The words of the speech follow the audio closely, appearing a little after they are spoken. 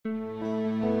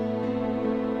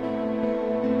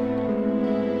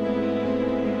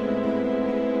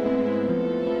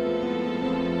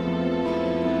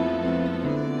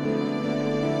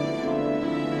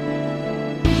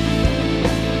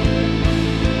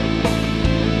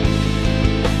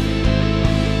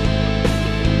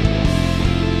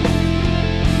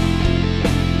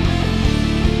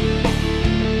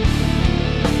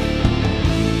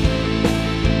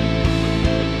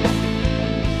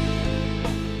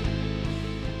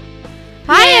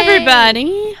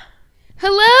everybody.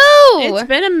 Hello! It's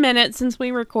been a minute since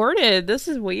we recorded. This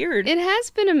is weird. It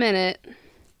has been a minute.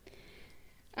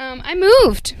 I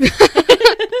moved.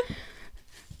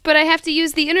 But I have to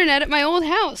use the internet at my old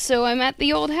house, so I'm at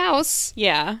the old house.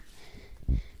 Yeah.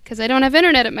 Because I don't have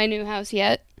internet at my new house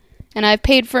yet. And I've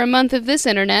paid for a month of this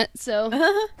internet, so...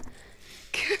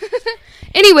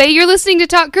 Anyway, you're listening to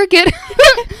Talk Cricket,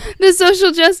 the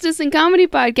social justice and comedy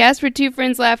podcast where two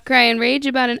friends laugh, cry, and rage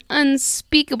about an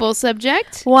unspeakable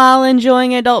subject. While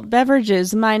enjoying adult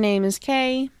beverages, my name is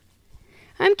Kay.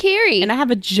 I'm Carrie. And I have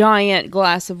a giant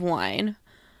glass of wine.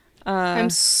 I'm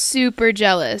super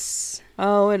jealous.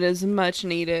 Oh, it is much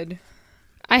needed.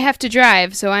 I have to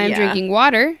drive, so I am Yeah. drinking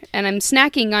water, and I'm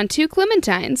snacking on 2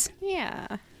 clementines. Yeah.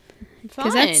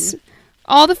 Because that's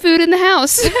all the food in the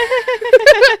house.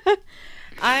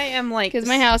 I am like... Because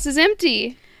my house is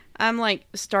empty. I'm like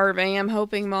starving. I'm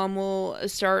hoping Mom will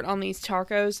start on these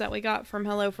tacos that we got from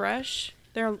HelloFresh.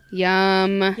 They're...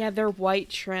 Yum. Yeah, they're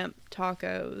white shrimp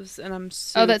tacos, and I'm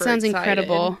super that sounds excited.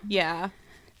 incredible. Yeah.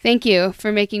 Thank you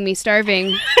for making me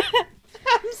starving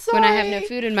I'm sorry. when I have no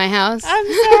food in my house. I'm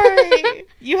sorry.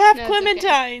 You have No, it's okay.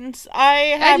 clementines. I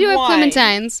have I do have wine.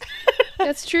 clementines.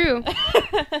 That's true.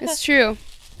 It's true.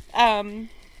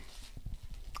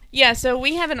 Yeah, so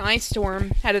we have an ice storm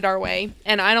headed our way,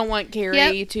 and I don't want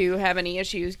Carrie to have any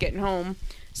issues getting home.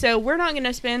 So we're not going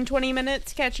to spend 20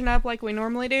 minutes catching up like we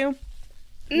normally do.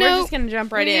 No, We're just going to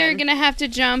jump right in. We're going to have to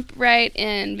jump right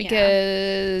in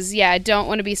because, I don't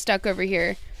want to be stuck over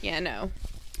here. Yeah, no.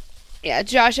 Yeah,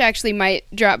 Josh actually might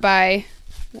drop by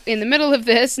in the middle of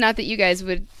this. Not that you guys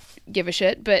would give a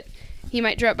shit, but he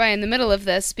might drop by in the middle of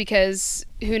this because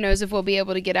who knows if we'll be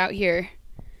able to get out here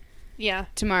Yeah.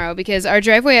 tomorrow because our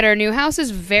driveway at our new house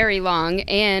is very long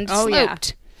and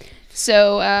sloped. Yeah.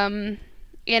 So, and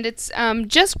it's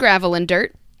just gravel and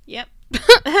dirt. Yep.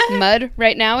 Mud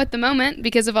right now at the moment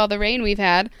because of all the rain we've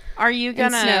had. Are you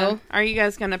guys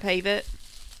gonna pave it?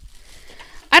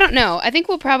 I don't know. I think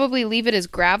we'll probably leave it as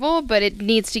gravel, but it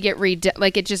needs to get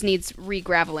it just needs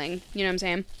re-graveling. You know what I'm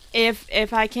saying?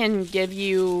 If I can give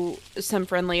you some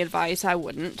friendly advice, I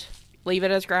wouldn't leave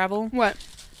it as gravel. What?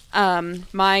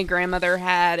 My grandmother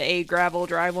had a gravel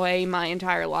driveway my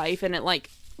entire life, and it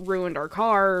ruined our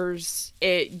cars.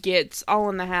 It gets all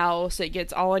in the house. It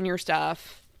gets all in your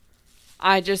stuff.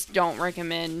 I just don't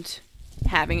recommend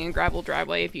having a gravel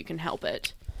driveway if you can help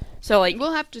it. So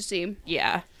we'll have to see.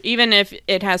 Yeah, even if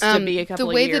it has to be a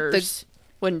couple of years,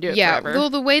 wouldn't do it forever.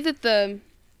 Well, the way that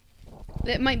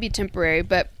it might be temporary,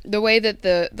 but the way that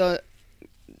the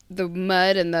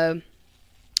mud and the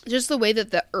way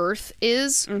that the earth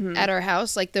is at our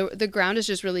house, the ground is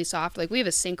just really soft. We have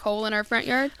a sinkhole in our front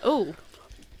yard. Oh.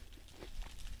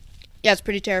 Yeah, it's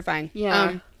pretty terrifying.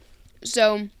 Yeah.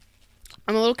 So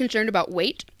I'm a little concerned about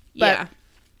weight. Yeah.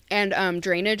 And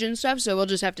drainage and stuff, so we'll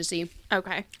just have to see.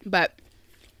 Okay. But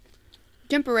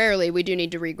temporarily, we do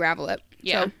need to re-gravel it.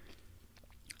 Yeah.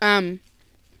 So,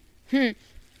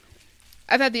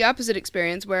 I've had the opposite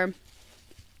experience where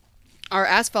our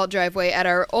asphalt driveway at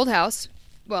our old house,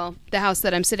 well, the house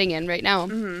that I'm sitting in right now,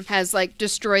 has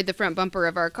destroyed the front bumper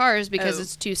of our cars because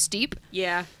it's too steep.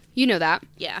 Yeah. You know that.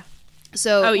 Yeah.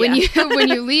 So when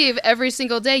you leave every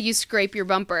single day, you scrape your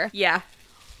bumper. Yeah.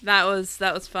 That was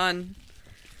fun.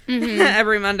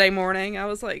 Every Monday morning, I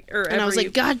was like,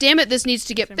 God damn it, this needs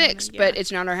to get fixed, morning, but it's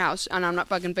not our house, and I'm not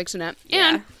fucking fixing it.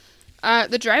 Yeah.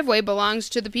 And the driveway belongs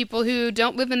to the people who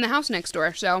don't live in the house next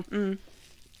door, so. And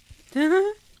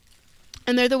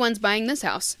they're the ones buying this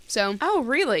house, so. Oh,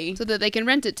 really? So that they can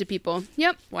rent it to people.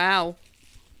 Yep. Wow.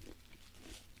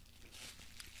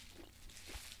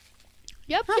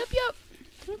 Yep.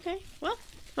 Okay, well,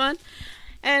 fun.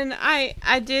 And I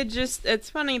did it's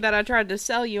funny that I tried to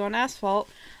sell you on asphalt,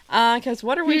 because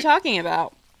what are we talking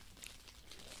about?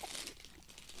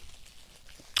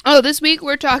 Oh, this week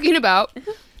we're talking about,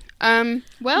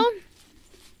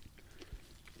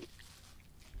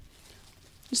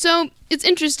 so it's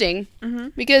interesting,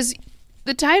 because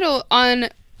the title on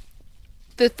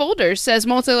the folder says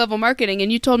multi-level marketing,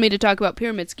 and you told me to talk about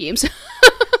pyramid schemes.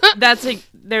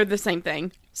 They're the same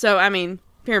thing. So, I mean,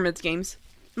 pyramid schemes.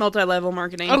 Multi-level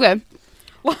marketing. Okay.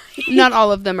 Not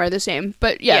all of them are the same,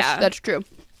 but yes, that's true.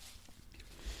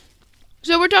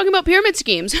 So we're talking about pyramid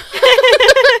schemes.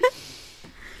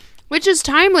 Which is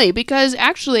timely because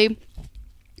actually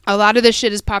a lot of this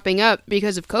shit is popping up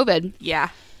because of COVID. Yeah.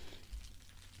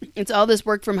 It's all this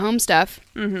work from home stuff.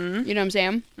 Mm-hmm. You know what I'm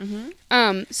saying?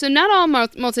 Mm-hmm. So not all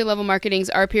multi-level marketings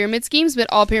are pyramid schemes, but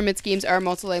all pyramid schemes are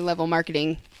multi-level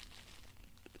marketing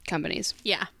companies.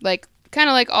 Yeah. Kind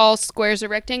of like all squares are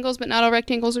rectangles, but not all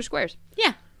rectangles are squares.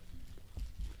 Yeah.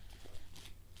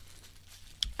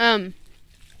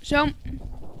 So,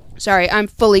 sorry, I'm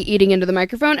fully eating into the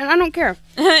microphone, and I don't care.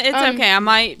 It's okay. I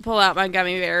might pull out my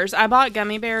gummy bears. I bought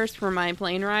gummy bears for my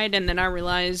plane ride, and then I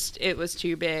realized it was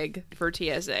too big for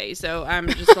TSA, so I'm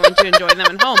just going to enjoy them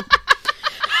at home.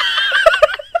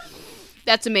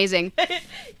 That's amazing.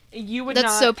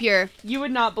 That's so pure. You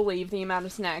would not believe the amount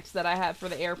of snacks that I have for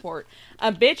the airport.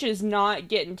 A bitch is not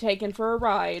getting taken for a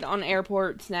ride on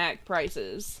airport snack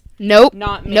prices. Nope.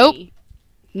 Not me.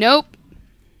 Nope.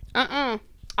 I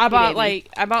bought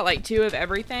like 2 of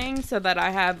everything so that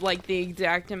I have like the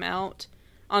exact amount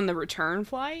on the return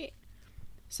flight.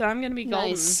 So I'm gonna be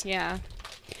golden. Nice. Yeah.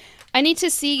 I need to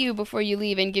see you before you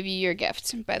leave and give you your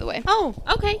gift, by the way. Oh,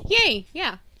 okay. Yay.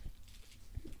 Yeah.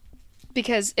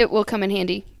 Because it will come in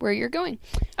handy where you're going.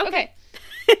 Okay.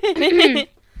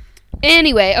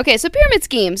 Anyway, okay, so pyramid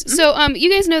schemes. Mm-hmm. So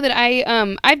you guys know that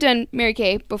I've done Mary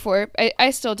Kay before.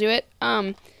 I still do it.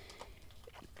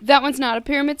 That one's not a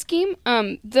pyramid scheme.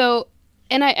 Though,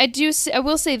 and I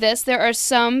will say this, there are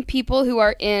some people who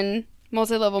are in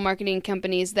multi-level marketing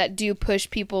companies that do push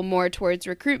people more towards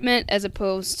recruitment as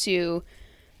opposed to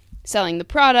selling the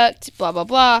product, blah, blah,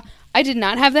 blah. I did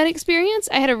not have that experience.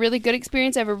 I had a really good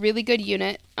experience. I have a really good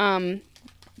unit.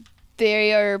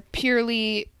 They are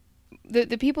purely...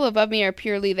 The people above me are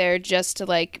purely there just to,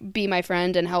 like, be my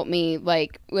friend and help me,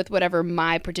 like, with whatever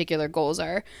my particular goals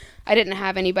are. I didn't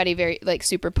have anybody very, like,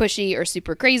 super pushy or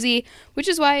super crazy, which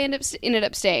is why I ended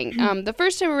up staying. The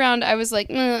first time around, I was like,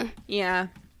 meh. Yeah.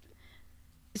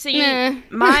 See,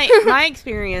 my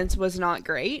experience was not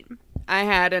great. I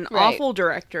had an awful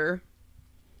director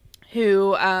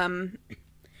who,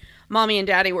 mommy and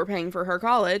daddy were paying for her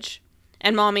college,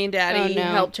 and mommy and daddy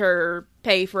helped her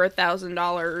pay for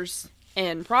 $1,000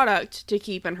 in product to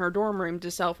keep in her dorm room to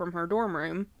sell from her dorm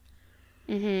room.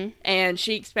 Mm-hmm. And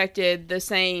she expected the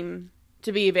same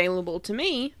to be available to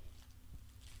me.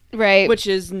 Right. Which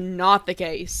is not the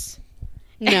case.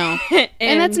 No.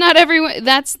 and that's not everyone.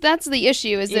 That's the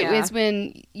issue is that it's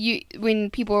when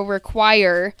people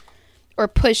require or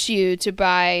push you to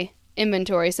buy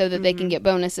inventory so that they can get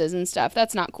bonuses and stuff.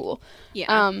 That's not cool.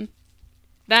 Yeah.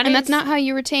 That's not how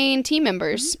you retain team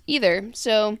members either.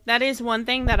 So that is one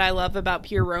thing that I love about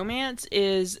Pure Romance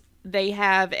is they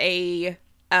have a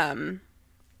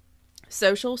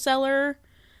social seller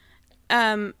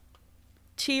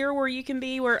tier where you can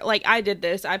be where, like, I did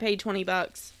this. I paid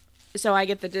 $20, so I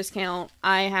get the discount.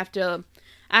 I have to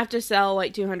sell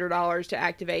like $200 to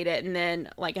activate it, and then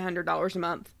like $100 a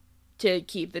month to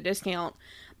keep the discount.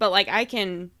 But like I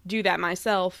can do that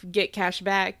myself, get cash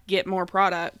back, get more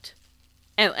product.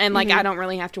 And like, I don't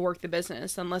really have to work the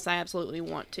business unless I absolutely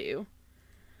want to.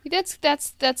 That's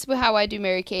how I do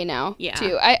Mary Kay now,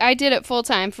 too. I did it full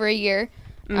time for a year.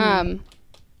 And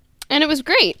it was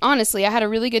great, honestly. I had a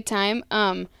really good time.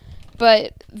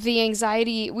 But the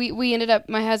anxiety, we ended up,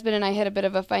 my husband and I had a bit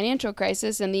of a financial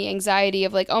crisis, and the anxiety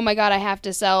of like, oh my God, I have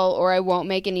to sell or I won't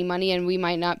make any money and we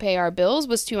might not pay our bills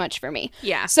was too much for me.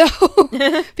 Yeah. So,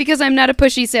 because I'm not a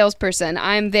pushy salesperson,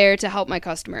 I'm there to help my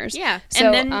customers. Yeah.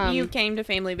 So, and then you came to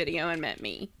Family Video and met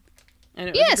me. And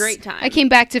it was a great time. I came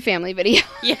back to Family Video.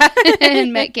 Yeah.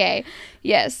 And met Kay.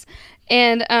 Yes.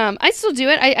 And I still do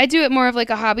it. I do it more of like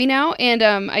a hobby now, and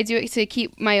I do it to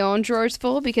keep my own drawers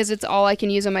full because it's all I can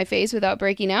use on my face without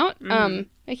breaking out.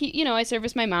 I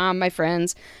service my mom, my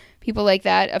friends, people like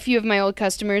that. A few of my old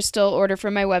customers still order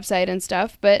from my website and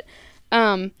stuff, but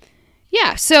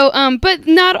yeah. So, but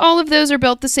not all of those are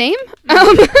built the same.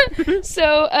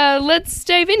 So let's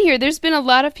dive in here. There's been a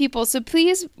lot of people, so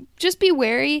please just be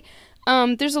wary.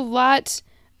 There's a lot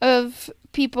of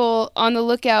people on the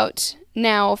lookout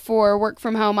now for work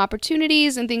from home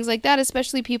opportunities and things like that,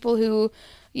 especially people who,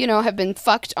 have been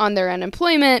fucked on their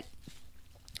unemployment.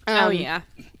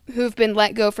 Who've been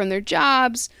let go from their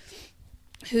jobs,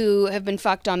 who have been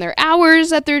fucked on their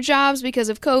hours at their jobs because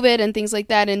of COVID and things like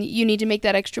that, and you need to make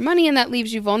that extra money, and that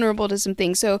leaves you vulnerable to some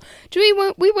things. So we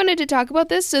wanted to talk about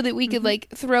this so that we could like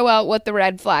throw out what the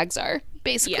red flags are,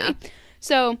 basically. Yeah.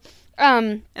 So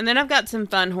and then I've got some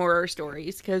fun horror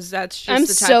stories because that's just I'm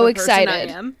the type so of excited. person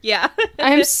I am. Yeah.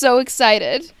 I'm so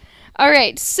excited. All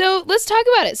right, so let's talk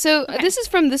about it. So This is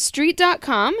from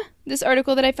thestreet.com, this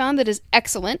article that I found that is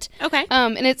excellent. Okay.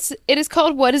 And it is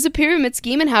called "What is a Pyramid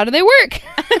Scheme and How Do They Work?"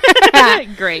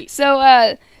 Great.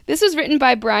 So this was written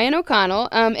by Brian O'Connell,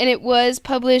 and it was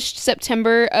published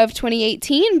September of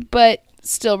 2018, but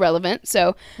still relevant.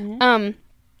 So,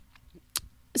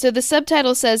 So the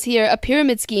subtitle says here, "A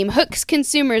pyramid scheme hooks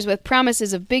consumers with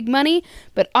promises of big money,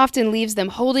 but often leaves them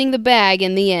holding the bag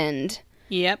in the end."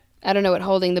 Yep. I don't know what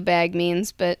holding the bag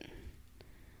means, but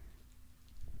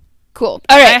Cool.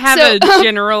 All right. I have so, a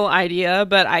general idea,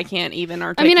 but I can't even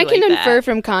articulate I can that. infer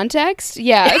from context.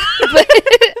 Yeah. But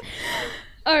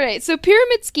all right. So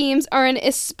pyramid schemes are an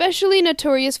especially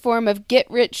notorious form of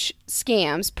get-rich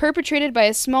scams perpetrated by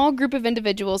a small group of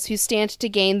individuals who stand to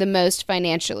gain the most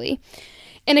financially.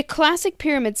 In a classic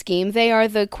pyramid scheme, they are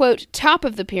the, quote, top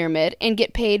of the pyramid and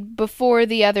get paid before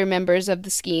the other members of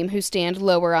the scheme who stand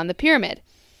lower on the pyramid.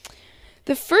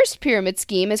 The first pyramid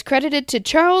scheme is credited to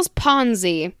Charles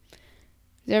Ponzi.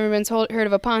 Everyone's heard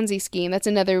of a Ponzi scheme. That's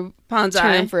another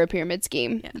term for a pyramid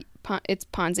scheme. Yeah. It's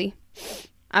Ponzi.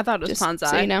 I thought it was Ponzi.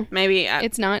 So you know. Maybe.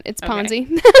 It's not. It's okay.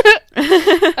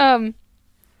 Ponzi.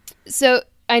 So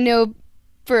I know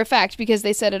for a fact because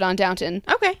they said it on Downton.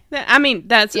 Okay. I mean,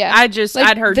 that's... Yeah. I'd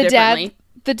heard differently.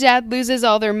 The dad loses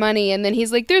all their money, and then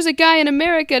he's like, there's a guy in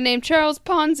America named Charles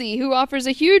Ponzi who offers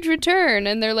a huge return.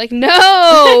 And they're like,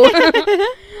 no!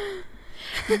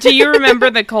 Do you remember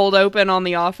the cold open on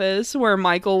The Office where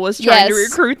Michael was trying to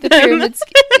recruit them?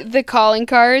 The calling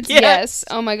cards? Yes.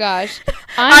 Oh my gosh.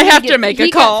 I have to make a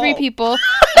call. He got 3 people,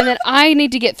 and then I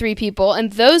need to get 3 people,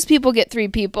 and those people get 3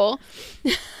 people.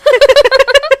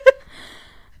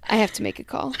 I have to make a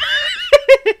call.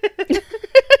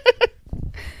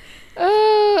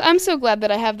 Oh, I'm so glad that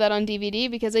I have that on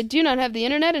DVD because I do not have the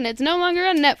internet and it's no longer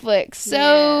on Netflix. So,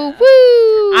 yeah.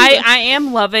 Woo! I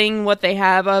am loving what they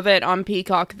have of it on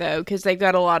Peacock, though, because they've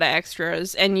got a lot of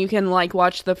extras, and you can, like,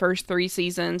 watch the first 3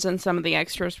 seasons and some of the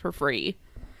extras for free.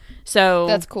 So...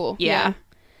 That's cool. Yeah.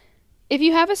 If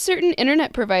you have a certain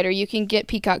internet provider, you can get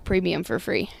Peacock Premium for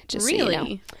free. Just really? So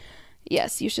you know.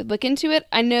 Yes, you should look into it.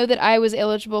 I know that I was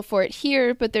eligible for it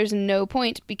here, but there's no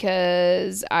point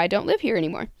because I don't live here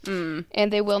anymore.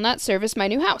 And they will not service my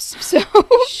new house. So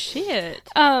shit.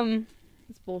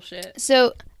 That's bullshit.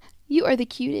 So you are the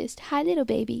cutest. Hi, little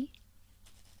baby.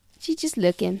 She's just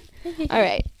looking. All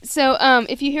right. So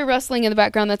if you hear rustling in the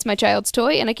background, that's my child's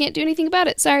toy, and I can't do anything about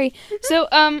it. Sorry. So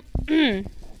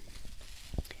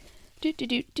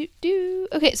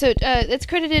Okay, so it's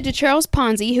credited to Charles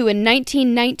Ponzi, who in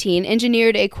 1919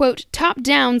 engineered a, quote,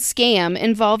 top-down scam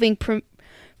involving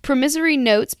promissory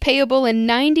notes payable in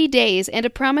 90 days and a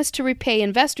promise to repay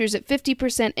investors at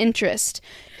 50% interest.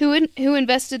 Who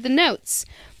invested the notes?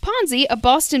 Ponzi, a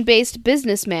Boston-based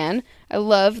businessman. I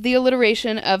love the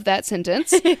alliteration of that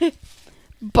sentence.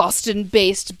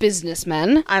 Boston-based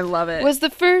businessman. I love it. Was the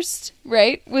first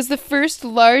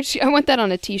large... I want that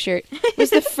on a t-shirt. Was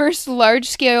the first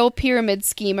large-scale pyramid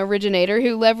scheme originator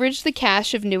who leveraged the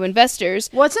cash of new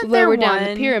investors. Wasn't there lower down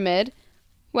the pyramid.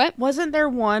 What? Wasn't there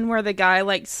one where the guy,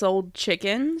 like, sold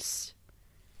chickens?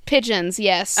 Pigeons,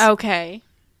 yes. Okay.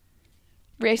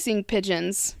 Racing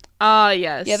pigeons.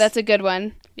 Yes. Yeah, that's a good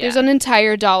one. Yeah. There's an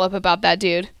entire dollop about that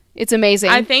dude. It's amazing.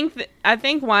 I think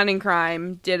Wine and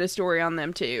Crime did a story on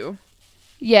them too.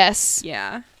 Yes.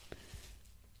 Yeah.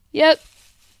 Yep.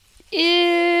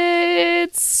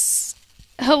 It's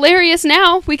hilarious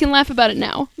now. We can laugh about it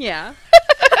now. Yeah.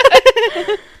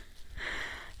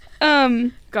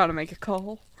 Gotta make a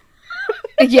call.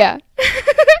 Yeah.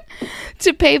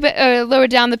 To pay lower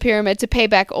down the pyramid to pay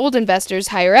back old investors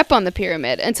higher up on the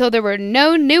pyramid until there were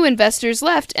no new investors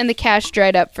left and the cash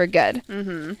dried up for good.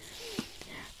 Mm-hmm.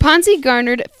 Ponzi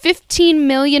garnered $15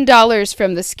 million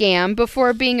from the scam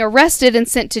before being arrested and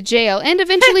sent to jail and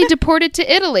eventually deported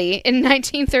to Italy in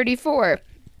 1934.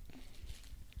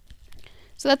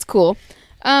 So that's cool.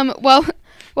 While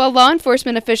law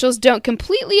enforcement officials don't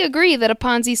completely agree that a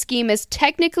Ponzi scheme is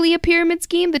technically a pyramid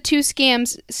scheme, the two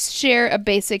scams share a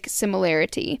basic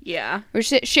similarity. Yeah. Or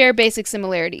share basic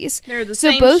similaries. They're the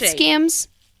same shape. So both scams,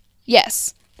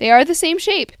 yes, they are the same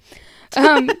shape.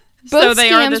 Both so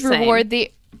they scams are the reward same.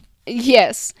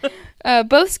 Yes.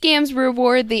 Both scams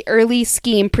reward the early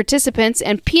scheme participants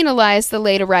and penalize the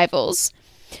late arrivals.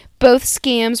 Both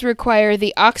scams require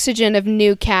the oxygen of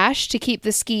new cash to keep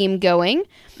the scheme going.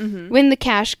 Mm-hmm. When the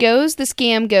cash goes, the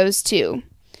scam goes too.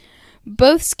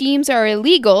 Both schemes are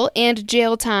illegal and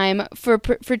jail time oh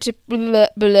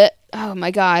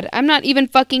my god, I'm not even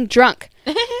fucking drunk.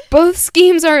 Both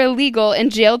schemes are illegal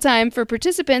and jail time for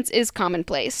participants is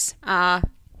commonplace. Fun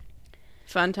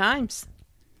times.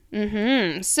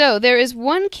 Mm-hmm. So there is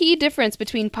one key difference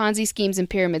between Ponzi schemes and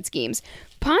pyramid schemes.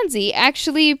 Ponzi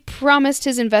actually promised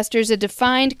his investors a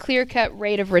defined, clear-cut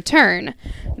rate of return.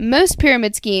 Most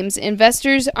pyramid schemes,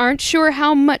 investors aren't sure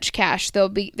how much cash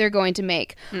they're going to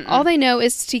make. Mm-mm. All they know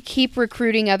is to keep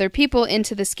recruiting other people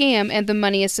into the scam, and the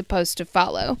money is supposed to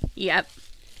follow. Yep.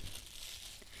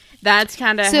 That's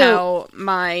kind of how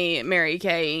my Mary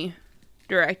Kay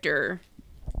director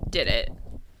did it.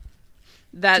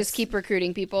 Just keep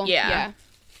recruiting people? Yeah.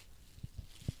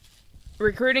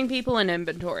 Recruiting people and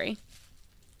inventory.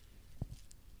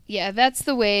 Yeah, that's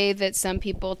the way that some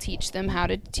people teach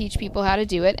people how to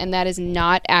do it, and that is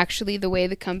not actually the way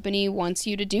the company wants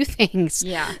you to do things.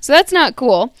 Yeah. So that's not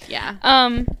cool. Yeah.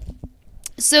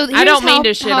 So I don't mean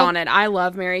to shit on it. I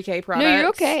love Mary Kay products. No, you're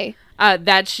okay.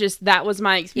 That was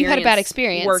my experience. You had a bad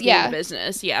experience, working yeah. in the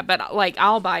business, yeah. But like,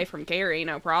 I'll buy from Carrie,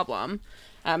 no problem.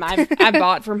 I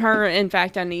bought from her. In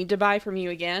fact, I need to buy from you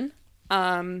again,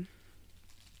 because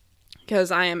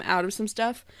I am out of some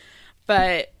stuff.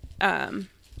 But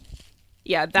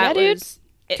yeah, that was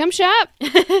dude. Come shop.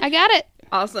 I got it.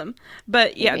 Awesome.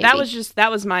 But yeah,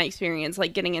 that was my experience,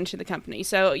 like, getting into the company.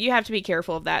 So you have to be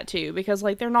careful of that too, because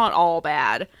like, they're not all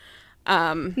bad.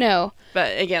 No.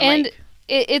 But again, and like,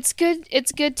 it's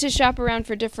good to shop around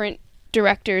for different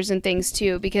directors and things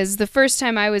too, because the first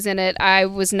time I was in it, I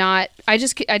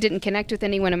didn't connect with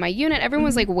anyone in my unit. Everyone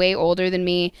was like way older than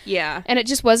me. Yeah. And it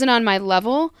just wasn't on my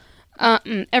level.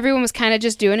 Everyone was kind of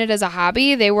just doing it as a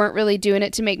hobby. They weren't really doing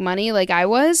it to make money like I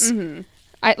was. Mm-hmm.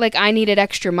 I needed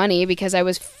extra money because I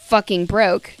was fucking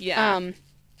broke. Yeah.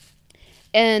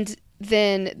 And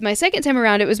then my second time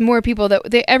around, it was more people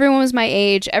everyone was my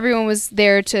age. Everyone was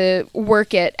there to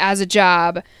work it as a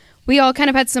job. We all kind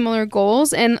of had similar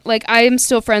goals, and like, I am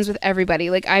still friends with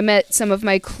everybody. Like, I met some of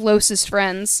my closest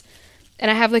friends, and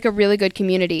I have like a really good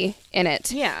community in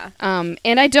it. Yeah.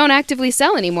 And I don't actively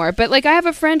sell anymore, but like, I have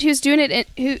a friend who's doing it,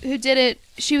 who did it.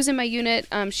 She was in my unit.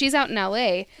 She's out in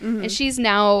LA, Mm-hmm. and she's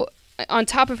now, on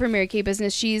top of her Mary Kay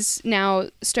business, she's now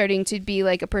starting to be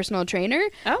like a personal trainer.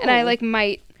 Oh. And I like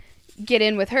might get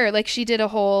in with her. Like, she did a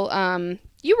whole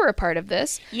you were a part of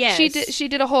this. Yes. She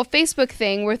did a whole Facebook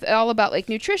thing with all about like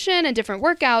nutrition and different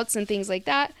workouts and things like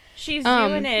that. She's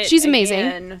doing it. She's amazing,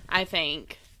 again, I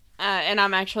think. And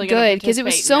I'm actually gonna good, because it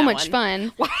was so much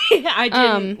fun. I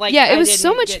didn't like. Yeah, it I was didn't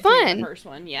so much get to fun. The first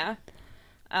one, yeah.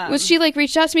 When she like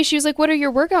reached out to me, she was like, "What are your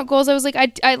workout goals?" I was like,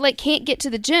 I like can't get to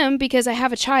the gym because I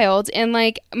have a child, and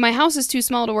like, my house is too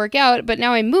small to work out, but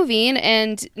now I'm moving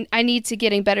and I need to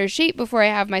get in better shape before I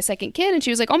have my second kid. And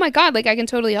she was like, "Oh my God, like, I can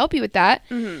totally help you with that."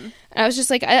 Mm-hmm. And I was just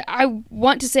like, I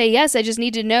want to say yes, I just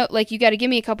need to know, like, you got to give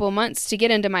me a couple of months to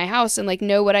get into my house and like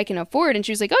know what I can afford. And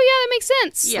she was like, "Oh yeah, that makes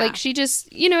sense." Yeah. Like, she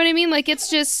just, you know what I mean? Like, it's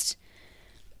just,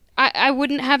 I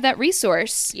wouldn't have that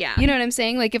resource. Yeah. You know what I'm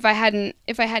saying? Like, if I hadn't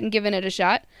given it a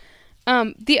shot.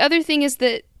 The other thing is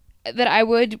that I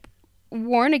would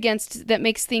warn against, that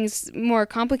makes things more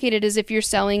complicated, is if you're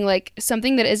selling like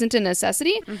something that isn't a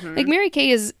necessity. Mm-hmm. Like, Mary Kay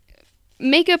is,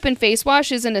 makeup and face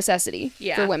wash is a necessity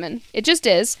for women. It just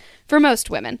is for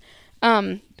most women.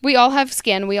 We all have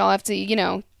skin. We all have to, you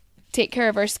know, take care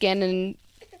of our skin and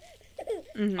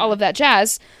Mm-hmm. all of that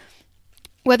jazz.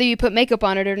 Whether you put makeup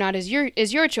on it or not is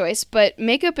your choice, but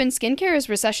makeup and skincare is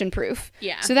recession proof.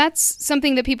 Yeah. So that's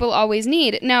something that people always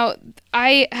need. Now,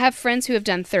 I have friends who have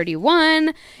done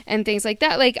 31 and things like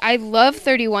that. Like, I love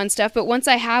 31 stuff, but once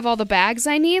I have all the bags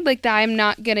I need, like, I'm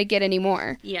not going to get any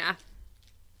more. Yeah.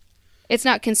 It's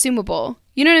not consumable.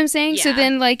 You know what I'm saying? Yeah. So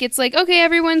then, like, it's like, okay,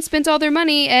 everyone spent all their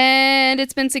money and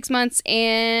it's been 6 months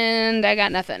and I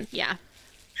got nothing. Yeah.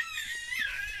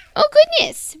 Oh,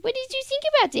 goodness. What did you think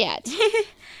about that?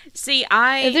 See,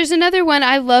 There's another one.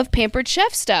 I love Pampered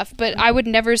Chef stuff, but I would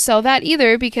never sell that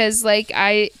either because, like,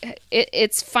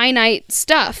 it's finite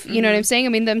stuff. You know what I'm saying? I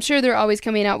mean, I'm sure they're always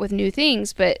coming out with new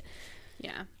things, but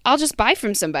yeah. I'll just buy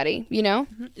from somebody, you know?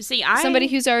 See, Somebody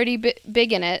who's already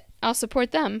big in it. I'll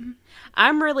support them.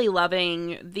 I'm really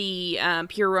loving the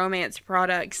Pure Romance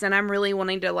products, and I'm really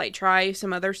wanting to, like, try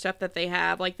some other stuff that they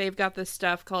have. Like, they've got this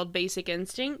stuff called Basic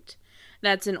Instinct.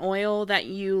 That's an oil that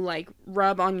you, like,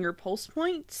 rub on your pulse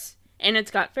points, and it's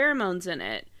got pheromones in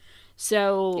it.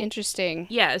 So Interesting.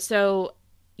 yeah, so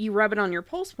you rub it on your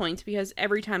pulse points because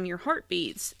every time your heart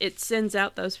beats, it sends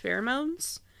out those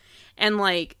pheromones. And,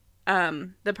 like,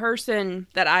 the person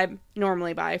that I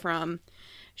normally buy from,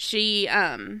 she's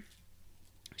a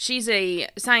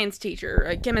science teacher,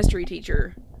 a chemistry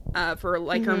teacher, for,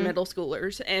 like, her middle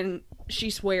schoolers, and she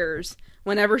swears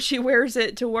whenever she wears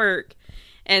it to work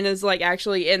and is, like,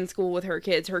 actually in school with her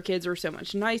kids are so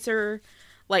much nicer.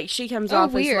 Like, she comes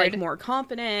off as, like, more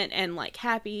confident and, like,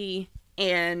 happy,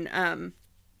 and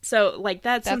so, like,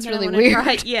 that's something really I want weird. to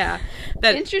try. Yeah,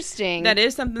 Interesting. that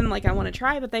is something, like, I want to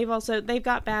try. But they've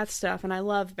got bath stuff, and I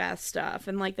love bath stuff,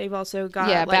 and, like, they've also got,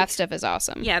 yeah, like, bath stuff is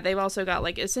awesome. yeah, they've also got,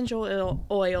 like, essential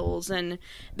oils, and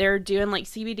they're doing, like,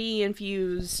 CBD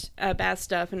infused bath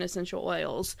stuff and essential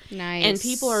oils. Nice. And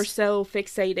people are so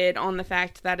fixated on the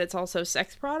fact that it's also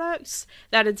sex products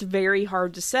that it's very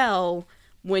hard to sell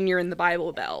when you're in the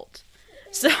Bible Belt.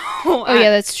 So,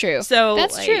 yeah, that's true. So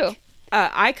that's like, true.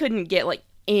 I couldn't get, like,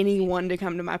 anyone to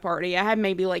come to my party. I had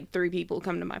maybe, like, 3 people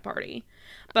come to my party.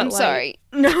 But I'm sorry.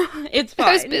 No, it's fine.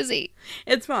 I was busy.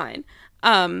 It's fine.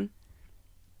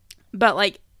 But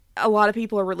like a lot of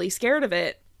people are really scared of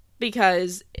it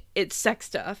because it's sex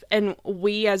stuff, and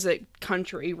we as a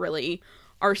country really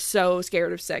are so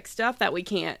scared of sex stuff that we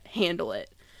can't handle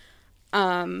it.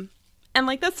 And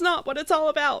like that's not what it's all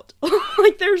about.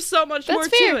 Like there's so much more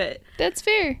to it. That's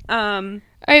fair. All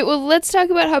right, well, let's talk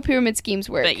about how pyramid schemes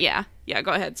work. But yeah,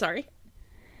 go ahead. Sorry.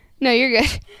 No, you're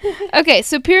good. Okay,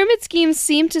 so pyramid schemes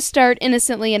seem to start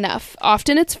innocently enough.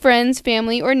 Often it's friends,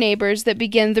 family, or neighbors that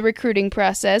begin the recruiting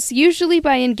process, usually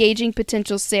by engaging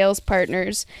potential sales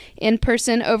partners in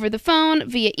person, over the phone,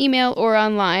 via email, or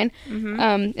online,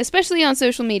 especially on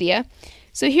social media.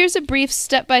 So here's a brief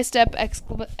step-by-step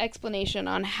explanation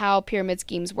on how pyramid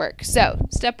schemes work. So,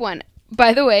 step 1.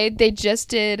 By the way, they just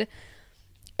did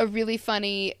a really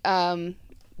funny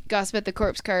Gossip at the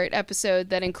Corpse Cart episode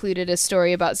that included a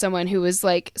story about someone who was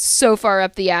like so far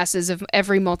up the asses of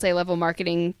every multi-level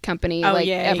marketing company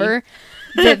ever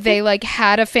that they like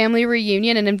had a family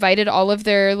reunion and invited all of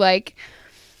their like,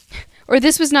 or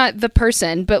this was not the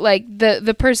person, but like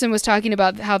the person was talking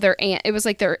about how their aunt, it was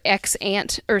like their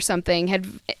ex-aunt or something, had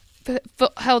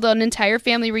held an entire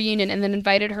family reunion and then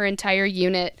invited her entire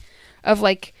unit of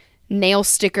like nail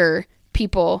sticker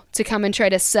people to come and try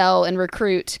to sell and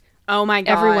recruit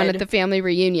everyone at the family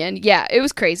reunion. Yeah, it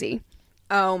was crazy.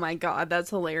 Oh my god, that's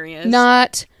hilarious.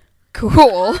 Not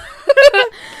cool.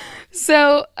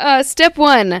 So, step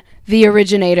 1, the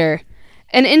originator.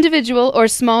 An individual or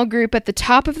small group at the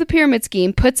top of the pyramid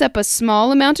scheme puts up a small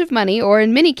amount of money, or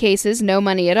in many cases, no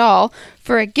money at all,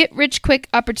 for a get-rich-quick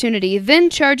opportunity, then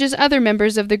charges other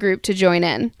members of the group to join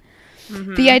in.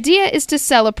 The idea is to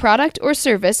sell a product or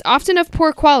service, often of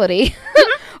poor quality,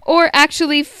 or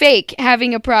actually fake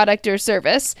having a product or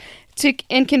service,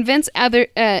 and convince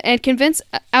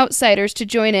outsiders to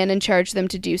join in and charge them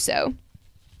to do so.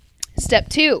 Step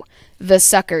 2, the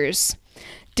suckers.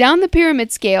 Down the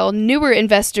pyramid scale, newer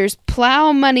investors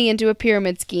plow money into a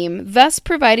pyramid scheme, thus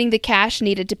providing the cash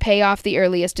needed to pay off the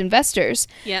earliest investors.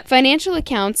 Yep. Financial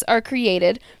accounts are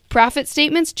created, profit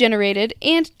statements generated,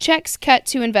 and checks cut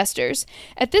to investors.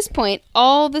 At this point,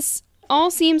 all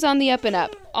seems on the up and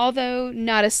up, although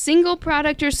not a single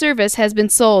product or service has been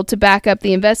sold to back up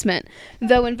the investment,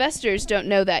 though investors don't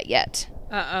know that yet.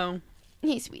 Uh-oh.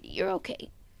 Hey, sweetie, you're okay.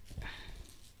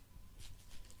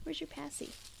 Where's your passy?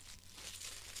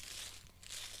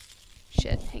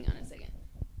 Shit, hang on a second.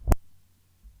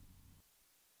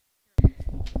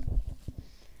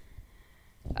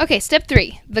 Okay, step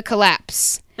 3, the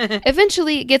collapse.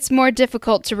 Eventually, it gets more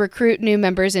difficult to recruit new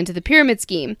members into the pyramid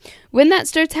scheme. When that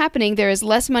starts happening, there is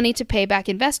less money to pay back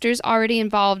investors already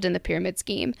involved in the pyramid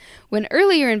scheme. When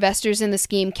earlier investors in the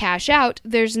scheme cash out,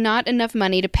 there's not enough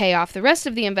money to pay off the rest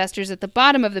of the investors at the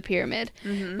bottom of the pyramid.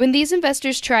 When these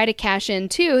investors try to cash in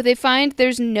too, they find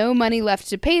there's no money left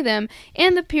to pay them,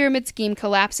 and the pyramid scheme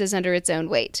collapses under its own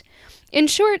weight. In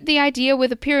short, the idea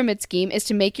with a pyramid scheme is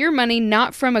to make your money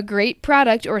not from a great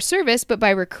product or service, but by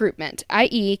recruitment,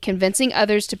 i.e., convincing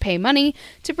others to pay money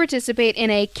to participate in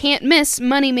a can't-miss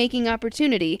money-making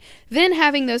opportunity, then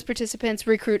having those participants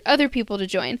recruit other people to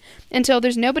join, until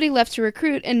there's nobody left to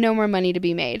recruit and no more money to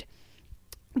be made.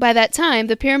 By that time,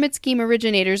 the pyramid scheme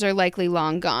originators are likely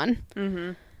long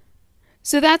gone.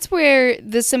 So that's where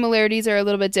the similarities are a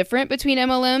little bit different between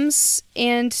MLMs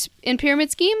and pyramid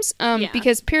schemes,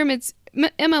 because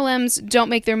MLMs don't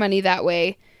make their money that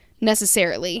way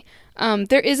necessarily.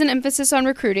 There is an emphasis on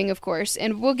recruiting, of course,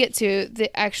 and we'll get to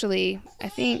I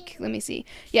think, let me see.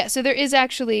 Yeah, so there is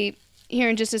actually, here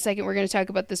in just a second, we're going to talk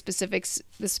about the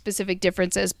specific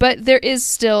differences, but there is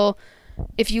still,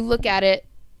 if you look at it,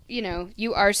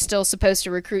 you are still supposed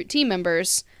to recruit team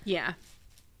members. Yeah.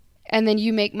 And then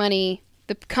you make money.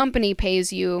 The company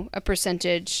pays you a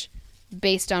percentage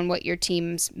based on what your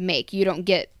teams make. You don't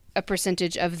get a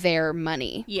percentage of their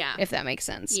money. Yeah. If that makes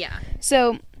sense. Yeah.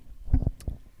 So,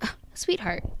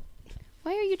 sweetheart,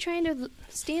 why are you trying to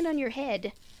stand on your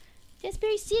head? That's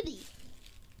very silly.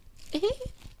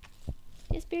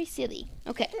 It's very silly.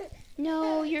 Okay.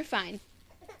 No, you're fine.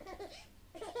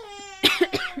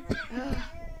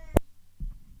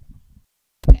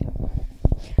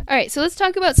 All right, so let's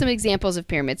talk about some examples of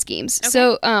pyramid schemes. Okay.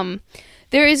 So,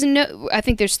 I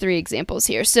think there's 3 examples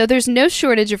here. So there's no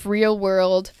shortage of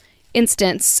real-world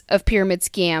instance of pyramid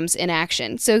scams in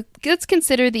action. So let's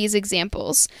consider these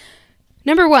examples.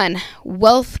 Number 1,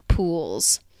 wealth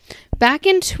pools. Back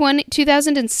in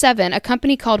 2007, a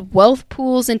company called Wealth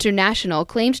Pools International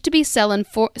claimed to be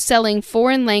selling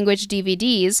foreign language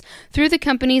DVDs through the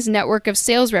company's network of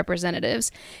sales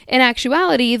representatives. In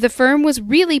actuality, the firm was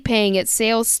really paying its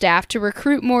sales staff to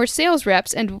recruit more sales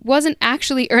reps and wasn't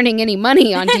actually earning any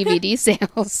money on DVD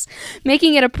sales,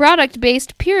 making it a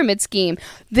product-based pyramid scheme.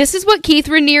 This is what Keith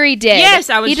Raniere did. Yes,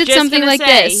 I was He did just something gonna like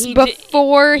say, this he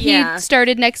before yeah. he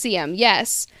started NXIVM.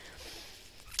 Yes.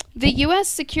 The U.S.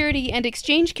 Security and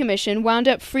Exchange Commission wound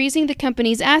up freezing the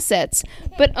company's assets,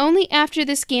 but only after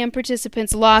the scam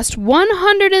participants lost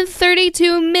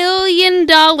 $132 million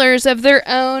of their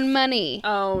own money.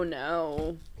 Oh,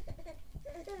 no.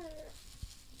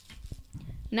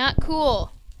 Not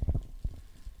cool.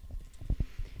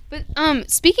 But,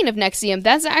 speaking of NXIVM,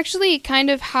 that's actually kind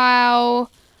of how,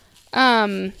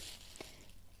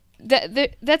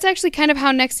 that's actually kind of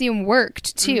how NXIVM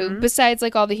worked too. Besides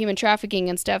like all the human trafficking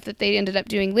and stuff that they ended up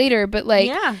doing later, but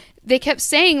like they kept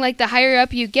saying like the higher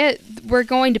up you get, we're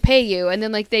going to pay you, and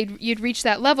then like you'd reach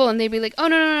that level and they'd be like, oh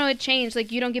no, it changed.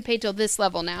 Like you don't get paid till this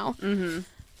level now.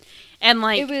 And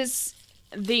like It was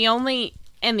the only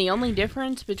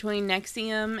difference between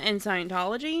NXIVM and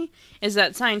Scientology is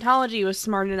that Scientology was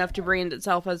smart enough to brand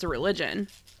itself as a religion.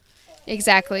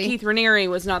 exactly. Keith Raniere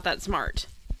was not that smart.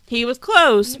 He was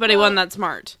close, but he wasn't that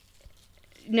smart.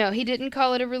 No, he didn't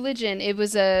call it a religion. It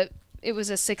was a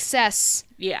success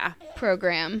Yeah.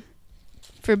 program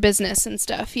for business and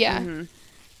stuff. Yeah.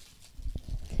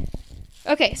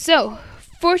 Okay, so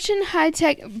Fortune High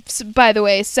Tech. By the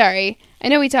way, sorry, I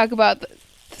know we talk about the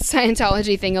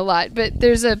Scientology thing a lot, but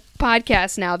there's a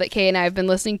podcast now that Kay and I have been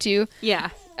listening to.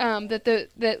 Yeah.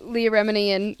 That Leah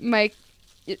Remini and Mike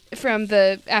from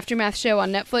the Aftermath show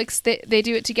on Netflix, they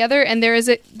do it together, and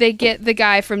they get the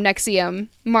guy from NXIVM,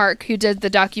 Mark, who did the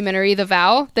documentary The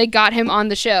Vow. They got him on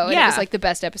the show, and it was like the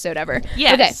best episode ever.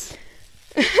 Yes.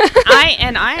 Okay.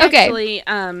 Actually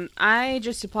I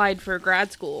just applied for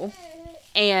grad school,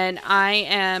 and I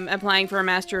am applying for a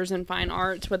master's in fine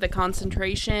arts with a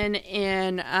concentration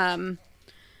in I'm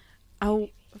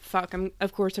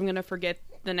gonna forget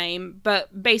the name,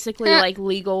 but basically like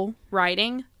legal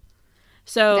writing.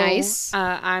 So nice.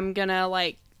 I'm gonna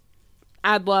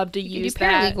I'd love to use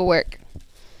that. Paralegal work.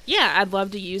 Yeah, I'd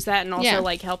love to use that, and also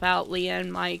help out Leah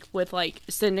and Mike with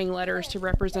sending letters to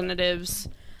representatives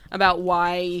about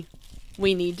why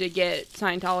we need to get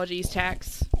Scientology's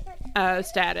tax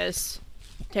status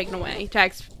taken away,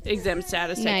 tax exempt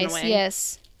status taken away.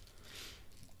 Nice.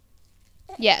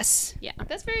 Yes. Yeah,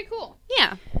 that's very cool.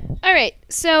 Yeah. All right.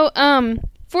 So,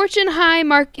 Fortune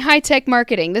High Tech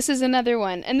Marketing. This is another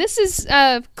one, and this is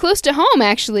close to home,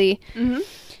 actually.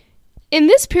 In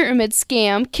this pyramid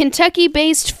scam,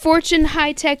 Kentucky-based Fortune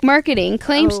High Tech Marketing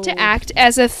claimed to act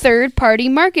as a third-party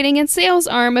marketing and sales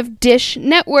arm of Dish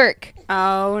Network.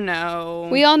 Oh no!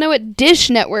 We all know what Dish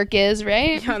Network is,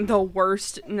 right? The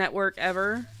worst network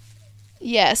ever.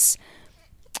 Yes.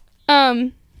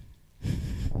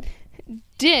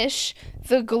 Dish,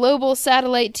 the global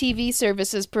satellite TV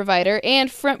services provider, and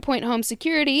FrontPoint Home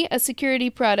Security, a security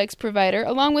products provider,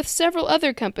 along with several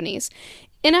other companies.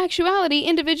 In actuality,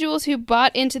 individuals who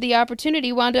bought into the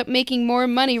opportunity wound up making more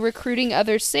money recruiting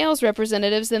other sales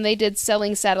representatives than they did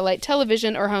selling satellite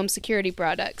television or home security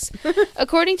products.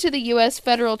 According to the U.S.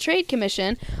 Federal Trade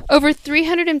Commission, over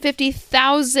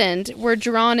 350,000 were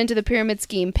drawn into the pyramid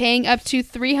scheme, paying up to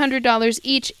 $300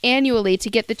 each annually to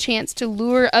get the chance to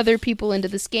lure other people into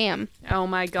the scam. Oh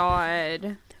my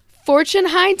god. Fortune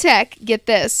High Tech, get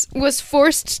this, was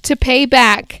forced to pay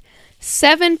back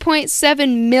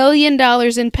 $7.7 million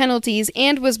in penalties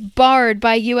and was barred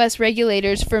by U.S.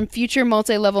 regulators from future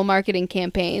multi-level marketing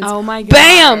campaigns. Oh my god.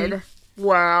 BAM!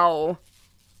 Wow.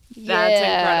 That's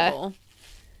incredible.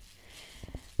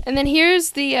 And then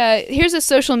here's a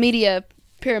social media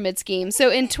pyramid scheme. So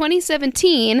in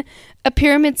 2017, a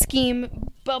pyramid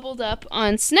scheme bubbled up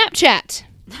on Snapchat.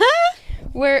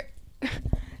 where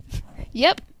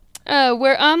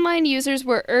online users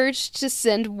were urged to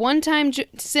send a one-time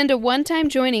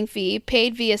joining fee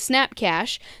paid via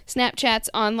Snapcash, Snapchat's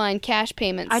online cash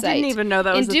payment site. I didn't even know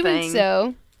that was a thing. In doing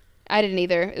so, I didn't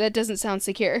either. That doesn't sound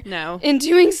secure. No. In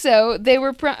doing so, they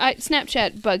were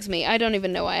Snapchat bugs me. I don't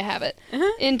even know why I have it.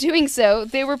 In doing so,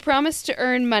 they were promised to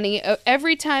earn money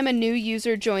every time a new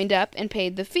user joined up and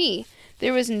paid the fee.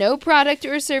 There was no product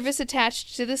or service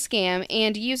attached to the scam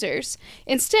and users.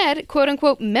 Instead,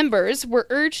 quote-unquote members were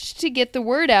urged to get the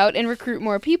word out and recruit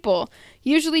more people,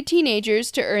 usually teenagers,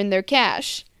 to earn their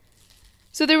cash.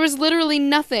 So there was literally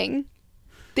nothing.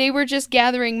 They were just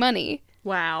gathering money.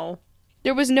 Wow.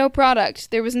 There was no product.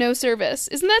 There was no service.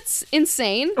 Isn't that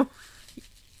insane?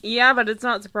 Yeah, but it's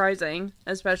not surprising,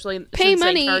 especially Pay since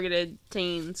money. they targeted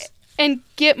teens. And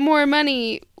get more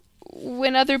money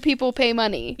when other people pay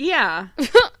money. Yeah.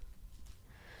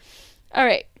 All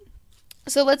right.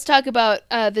 So let's talk about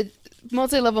the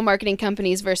multi-level marketing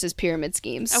companies versus pyramid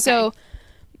schemes. Okay. So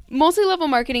multi-level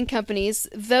marketing companies,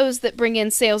 those that bring in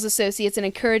sales associates and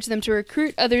encourage them to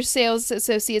recruit other sales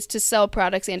associates to sell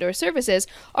products and or services,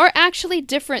 are actually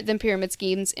different than pyramid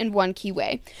schemes in one key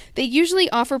way. They usually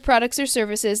offer products or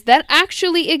services that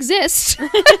actually exist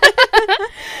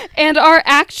and are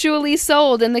actually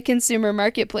sold in the consumer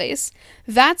marketplace.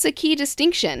 That's a key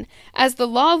distinction, as the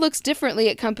law looks differently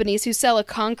at companies who sell a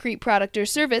concrete product or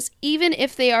service, even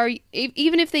if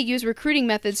they use recruiting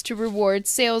methods to reward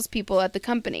salespeople at the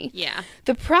company. Yeah.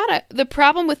 The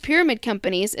problem with pyramid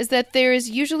companies is that there is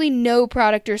usually no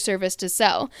product or service to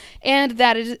sell, and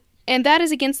that is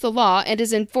against the law and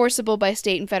is enforceable by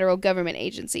state and federal government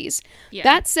agencies. Yeah.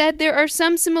 That said, there are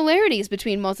some similarities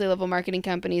between multi-level marketing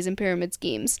companies and pyramid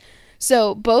schemes.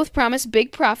 So both promise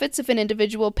big profits if an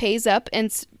individual pays up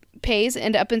and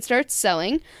starts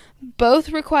selling. Both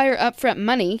require upfront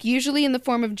money, usually in the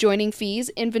form of joining fees,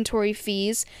 inventory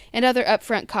fees, and other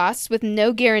upfront costs, with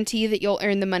no guarantee that you'll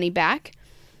earn the money back.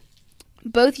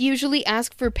 Both usually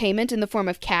ask for payment in the form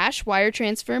of cash, wire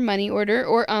transfer, money order,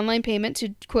 or online payment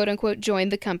to quote-unquote join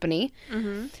the company.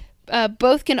 Mm-hmm.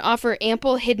 Both can offer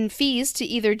ample hidden fees to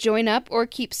either join up or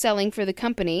keep selling for the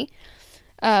company.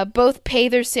 Both pay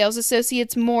their sales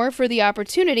associates more for the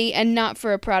opportunity and not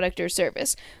for a product or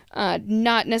service.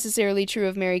 Not necessarily true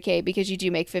of Mary Kay, because you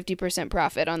do make 50%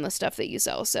 profit on the stuff that you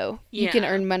sell. So you can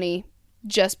earn money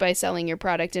just by selling your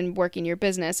product and working your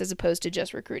business as opposed to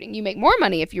just recruiting. You make more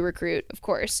money if you recruit, of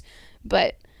course,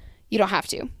 but you don't have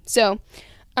to. So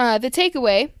the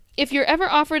takeaway: if you're ever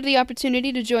offered the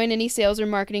opportunity to join any sales or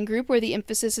marketing group where the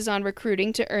emphasis is on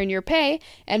recruiting to earn your pay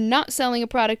and not selling a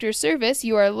product or service,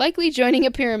 you are likely joining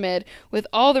a pyramid with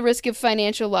all the risk of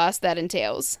financial loss that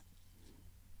entails.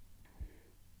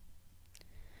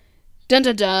 Dun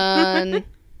dun dun.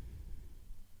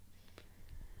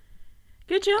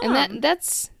 Good job. And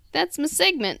that's my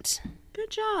segment. Good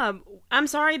job. I'm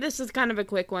sorry this is kind of a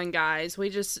quick one, guys. We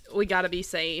gotta be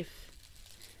safe.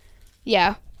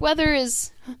 Yeah, weather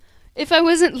is. If I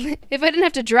didn't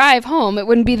have to drive home, it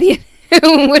wouldn't be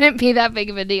that big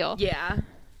of a deal. Yeah.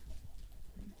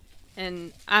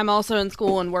 And I'm also in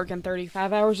school and working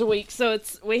 35 hours a week, so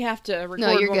we have to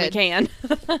record you're when we good. can.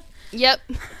 Yep.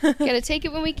 Gotta take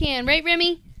it when we can, right,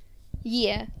 Remy?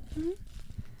 Yeah. Mm-hmm.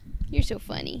 You're so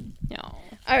funny. No.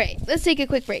 All right, let's take a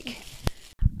quick break.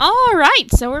 All right,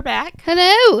 so we're back.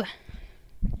 Hello.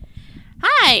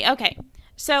 Hi. Okay.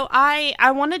 So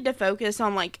I wanted to focus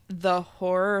on like the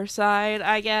horror side,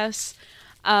 I guess,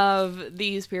 of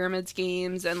these pyramid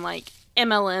schemes and like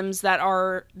MLMs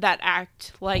that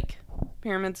act like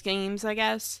pyramid schemes, I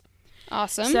guess.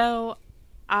 Awesome. So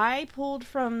I pulled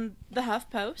from the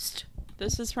HuffPost.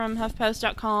 This is from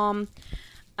HuffPost.com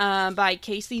by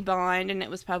Casey Bond, and it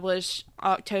was published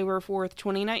October 4th,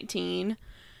 2019.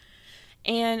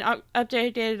 And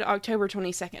updated October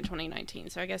 22nd,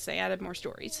 2019. So I guess they added more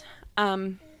stories.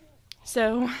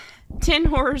 So 10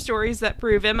 horror stories that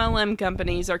prove MLM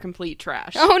companies are complete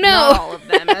trash. Oh, no. Not all of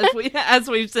them, as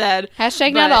we've said.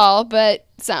 Hashtag not all, but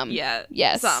some. Yeah.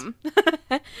 Yes. Some.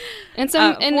 And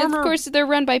some, and of course they're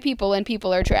run by people, and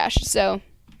people are trash. So.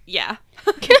 Yeah.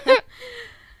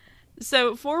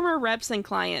 So former reps and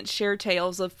clients share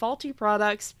tales of faulty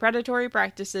products, predatory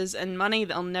practices, and money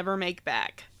they'll never make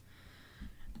back.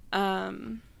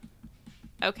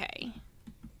 Okay.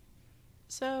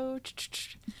 So,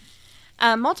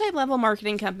 multi-level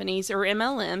marketing companies, or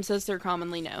MLMs as they're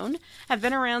commonly known, have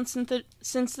been around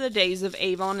since the days of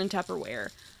Avon and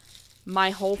Tupperware. My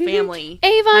whole family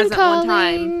Avon has at calling.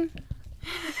 one time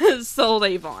sold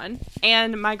Avon,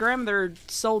 and my grandmother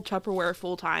sold Tupperware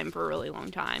full time for a really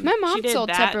long time. My mom She did sold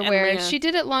that, and Tupperware. Lena- She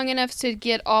did it long enough to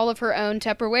get all of her own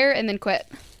Tupperware and then quit.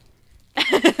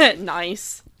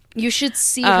 Nice. You should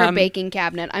see her baking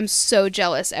cabinet. I'm so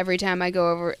jealous every time I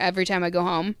go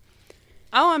home.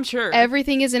 Oh, I'm sure.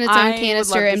 Everything is in its I own would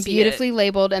canister love to and see beautifully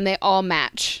labeled, and they all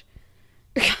match.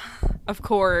 Of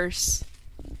course.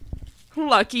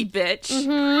 Lucky bitch.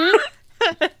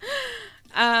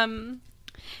 Mm-hmm.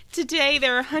 Today,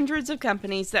 there are hundreds of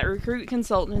companies that recruit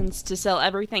consultants to sell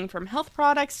everything from health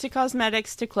products to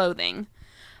cosmetics to clothing.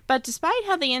 But despite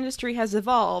how the industry has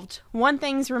evolved, one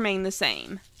thing's remained the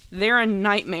same. They're a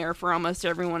nightmare for almost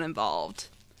everyone involved.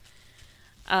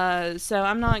 So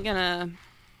I'm not gonna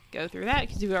go through that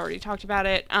because we've already talked about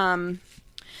it.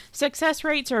 Success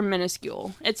rates are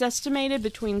minuscule. It's estimated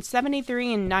between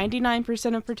 73 and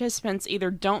 99% of participants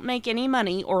either don't make any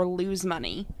money or lose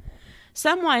money.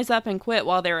 Some wise up and quit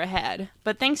while they're ahead,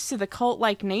 but thanks to the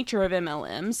cult-like nature of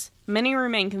MLMs, many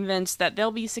remain convinced that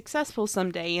they'll be successful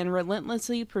someday and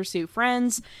relentlessly pursue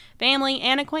friends, family,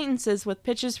 and acquaintances with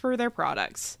pitches for their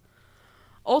products.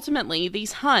 Ultimately,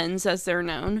 these Huns, as they're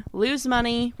known, lose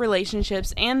money,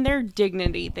 relationships, and their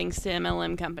dignity thanks to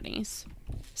MLM companies.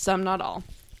 Some, not all.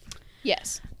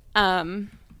 Yes.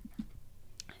 Touting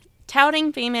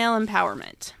female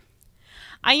empowerment.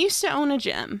 I used to own a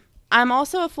gym. I'm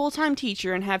also a full-time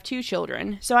teacher and have 2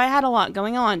 children, so I had a lot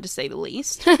going on, to say the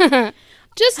least.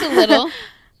 Just a little.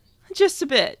 Just a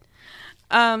bit.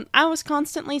 I was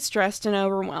constantly stressed and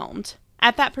overwhelmed.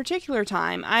 At that particular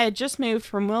time, I had just moved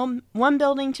from one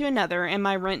building to another, and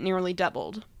my rent nearly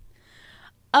doubled.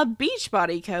 A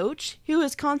Beachbody coach, who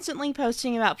was constantly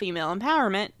posting about female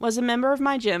empowerment, was a member of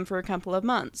my gym for a couple of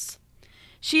months.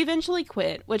 She eventually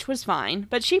quit, which was fine,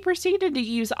 but she proceeded to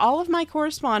use all of my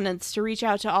correspondence to reach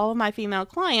out to all of my female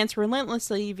clients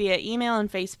relentlessly via email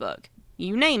and Facebook,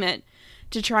 you name it,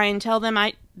 to try and tell them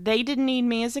they didn't need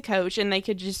me as a coach and they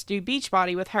could just do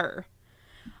Beachbody with her.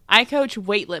 I coach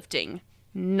weightlifting,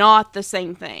 not the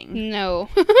same thing. No.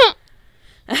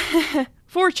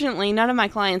 Fortunately, none of my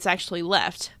clients actually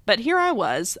left, but here I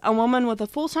was, a woman with a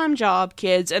full-time job,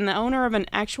 kids, and the owner of an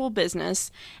actual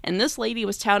business, and this lady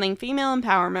was touting female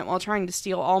empowerment while trying to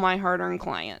steal all my hard-earned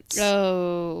clients.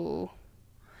 Oh.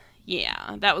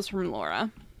 Yeah, that was from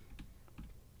Laura.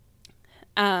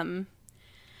 Borderline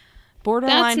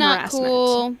That's not harassment.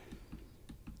 cool.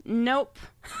 Nope.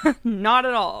 Not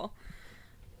at all.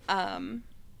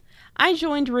 I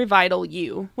joined Revital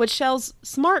U, which sells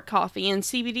smart coffee and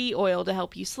CBD oil to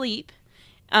help you sleep.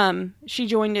 She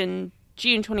joined in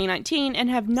June 2019 and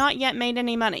have not yet made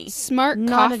any money. Smart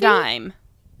Not coffee? a dime.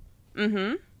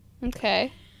 Mm-hmm.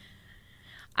 Okay.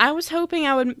 I was hoping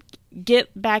I would get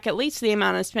back at least the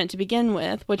amount I spent to begin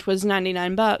with, which was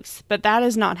 $99, but that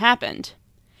has not happened.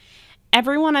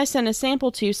 Everyone I sent a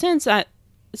sample to since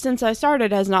I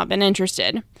started has not been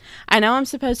interested. I know I'm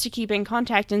supposed to keep in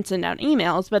contact and send out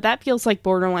emails, but that feels like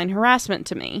borderline harassment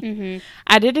to me. Mm-hmm.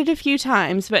 I did it a few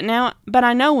times, but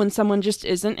I know when someone just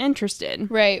isn't interested.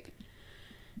 Right.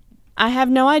 I have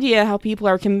no idea how people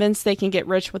are convinced they can get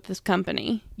rich with this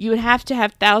company. You would have to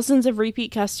have thousands of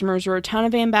repeat customers or a ton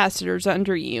of ambassadors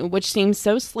under you, which seems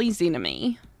so sleazy to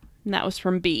me. And that was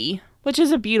from B, which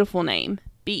is a beautiful name.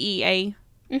 B-E-A.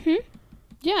 Mm-hmm.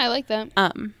 Yeah, I like that.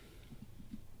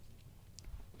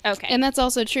 Okay. And that's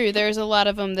also true. There's a lot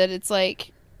of them that it's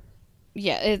like,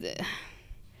 yeah.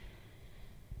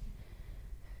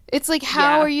 It's like,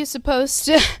 how are you supposed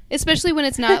to, especially when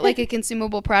it's not like a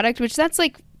consumable product, which that's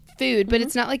like food, but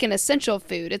it's not like an essential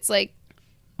food. It's like,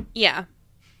 yeah.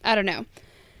 I don't know.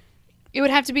 It would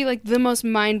have to be like the most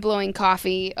mind-blowing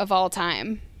coffee of all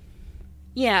time.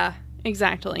 Yeah,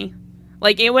 exactly.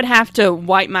 Like, it would have to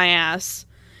wipe my ass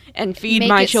and feed Make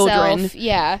my itself, children.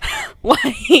 Yeah.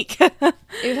 Like, It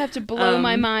would have to blow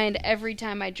my mind every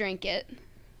time I drank it.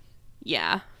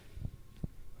 yeah.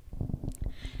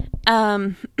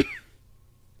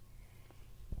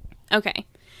 Okay.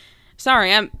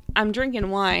 Sorry, I'm drinking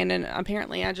wine, and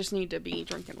apparently I just need to be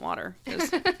drinking water.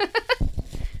 'Cause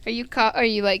Are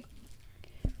you like,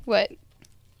 what?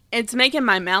 it's making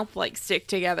my mouth, like, stick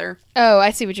together. Oh,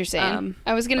 I see what you're saying.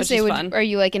 I was going to which say, is fun. are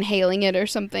you like inhaling it or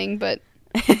something, but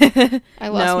I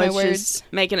lost No, my it's words. just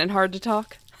making it hard to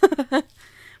talk.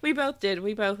 We both did.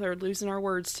 We both are losing our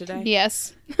words today.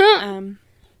 Yes.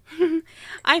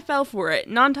 I fell for it.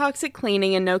 Non-toxic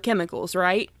cleaning and no chemicals,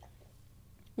 right?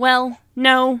 Well,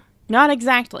 no, not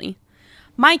exactly.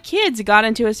 My kids got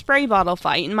into a spray bottle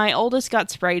fight, and my oldest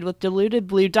got sprayed with diluted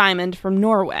blue diamond from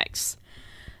Norwex.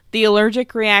 The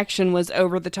allergic reaction was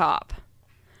over the top.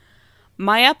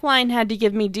 My upline had to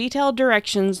give me detailed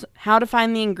directions how to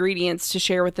find the ingredients to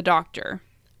share with the doctor.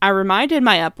 I reminded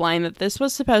my upline that this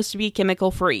was supposed to be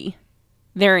chemical-free.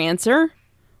 Their answer?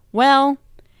 Well,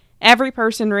 every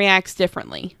person reacts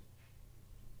differently.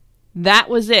 That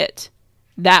was it.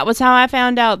 That was how I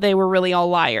found out they were really all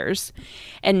liars.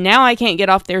 And now I can't get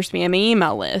off their spammy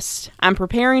email list. I'm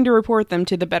preparing to report them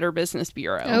to the Better Business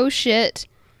Bureau. Oh, shit.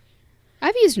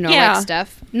 I've used Norwex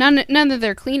stuff. None of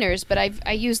their cleaners, but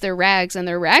I use their rags, and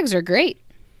their rags are great.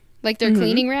 Like their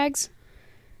cleaning rags.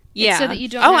 Yeah. It's so that you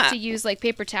don't have to use like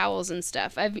paper towels and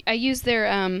stuff. I used their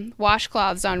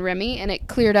washcloths on Remy, and it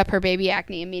cleared up her baby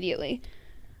acne immediately.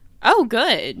 Oh,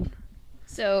 good.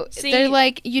 So See, they're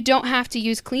like, you don't have to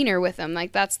use cleaner with them.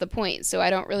 Like, that's the point. So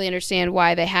I don't really understand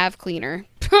why they have cleaner.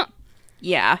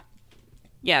 Yeah.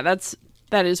 Yeah, that's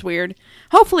That is weird.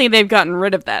 Hopefully they've gotten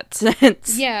rid of that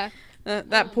since. Yeah.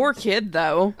 That poor kid,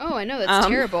 though. Oh, I know. That's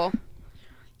terrible.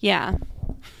 Yeah.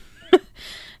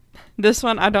 This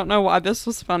one, I don't know why this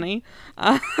was funny.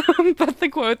 But the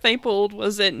quote they pulled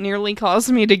was, "It nearly caused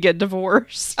me to get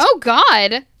divorced." Oh,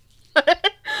 God.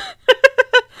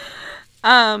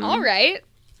 All right.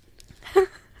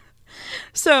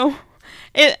 So,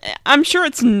 I'm sure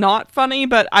it's not funny,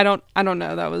 but I don't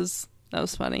know. That was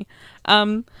funny.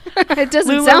 It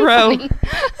doesn't sound funny.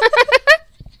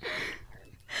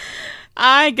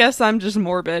 I guess I'm just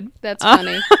morbid. That's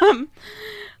funny.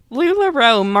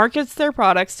 LuLaRoe markets their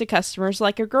products to customers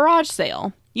like a garage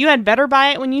sale. You had better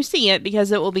buy it when you see it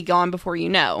because it will be gone before you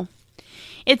know.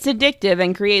 It's addictive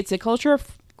and creates a culture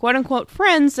of quote-unquote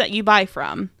friends that you buy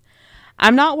from.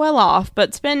 I'm not well off,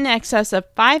 but spent in excess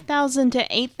of $5,000 to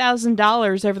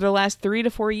 $8,000 over the last 3 to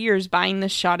 4 years buying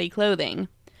this shoddy clothing.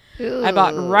 Ooh. I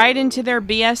bought right into their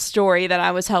BS story that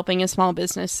I was helping a small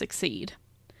business succeed.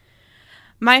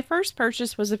 My first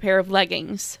purchase was a pair of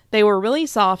leggings. They were really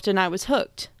soft and I was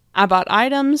hooked. I bought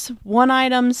items, won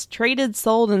items, traded,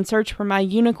 sold, and searched for my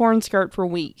unicorn skirt for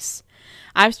weeks.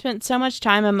 I've spent so much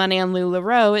time and money on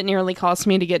LuLaRoe, it nearly cost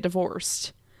me to get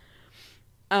divorced.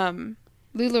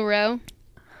 LuLaRoe?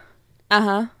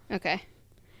 Uh-huh. Okay.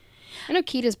 I know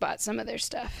Kita's bought some of their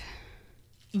stuff.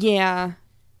 Yeah.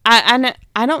 I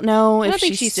don't know if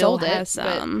think she still sold has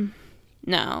some.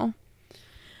 No.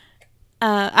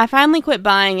 I finally quit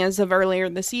buying as of earlier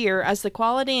this year, as the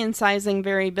quality and sizing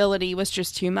variability was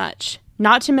just too much.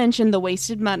 Not to mention the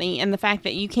wasted money and the fact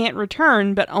that you can't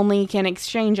return but only can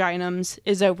exchange items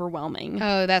is overwhelming.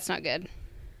 Oh, that's not good.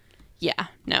 Yeah,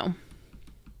 no.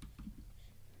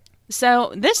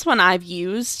 So, this one I've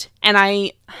used, and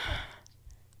I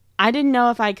didn't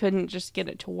know if I couldn't just get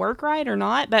it to work right or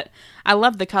not, but I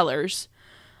love the colors.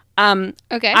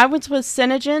 Okay. I was with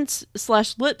Senegence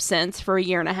 / Lip Sense for a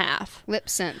year and a half. Lip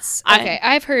Sense. Okay.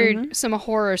 I've heard some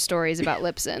horror stories about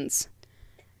Lip Sense.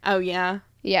 Oh, yeah?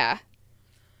 Yeah.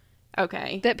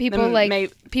 Okay. That people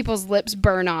people's lips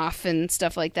burn off and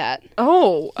stuff like that.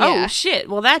 Oh, Yeah. shit.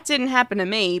 Well, that didn't happen to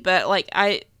me, but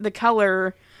the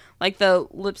color, like the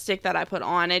lipstick that I put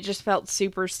on, it just felt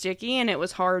super sticky and it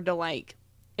was hard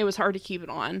to keep it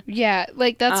on. Yeah,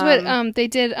 like that's what they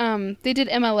did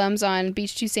MLMs on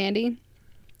Beach Too Sandy.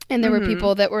 And there were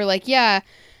people that were like, yeah,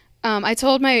 I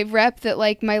told my rep that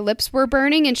like my lips were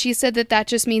burning and she said that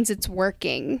just means it's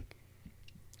working.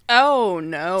 Oh,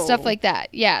 no. Stuff like that.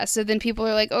 Yeah, so then people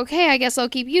are like, okay, I guess I'll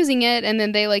keep using it, and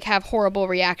then they like have horrible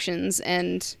reactions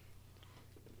and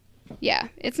yeah,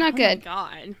 it's not good. Oh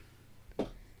my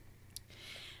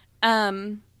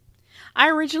God. I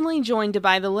originally joined to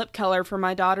buy the lip color for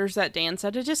my daughters that dance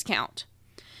at a discount.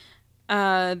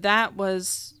 That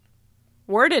was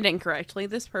worded incorrectly.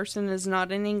 This person is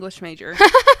not an English major.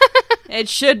 It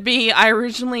should be, I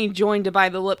originally joined to buy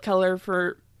the lip color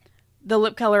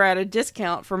at a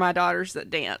discount for my daughters that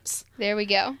dance. There we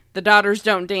go. The daughters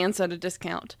don't dance at a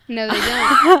discount. No, they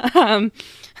don't.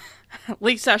 At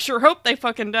least I sure hope they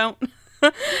fucking don't.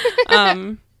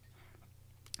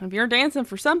 If you're dancing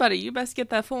for somebody, you best get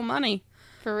that full money.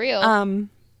 For real.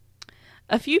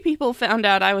 A few people found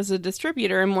out I was a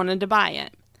distributor and wanted to buy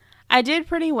it. I did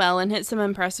pretty well and hit some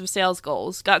impressive sales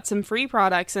goals, got some free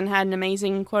products, and had an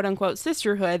amazing quote-unquote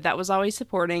sisterhood that was always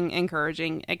supporting,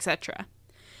 encouraging, etc.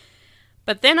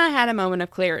 But then I had a moment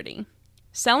of clarity.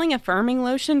 Selling a firming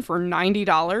lotion for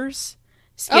 $90?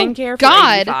 Skincare for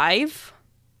 $85?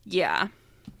 Yeah.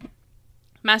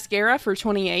 Mascara for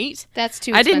 $28? That's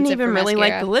too expensive. I didn't even for really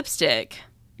mascara. like the lipstick.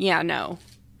 Yeah, no.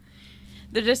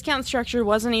 The discount structure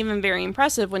wasn't even very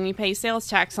impressive when you pay sales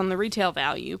tax on the retail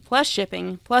value, plus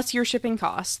shipping, plus your shipping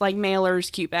costs, like mailers,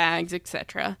 cute bags,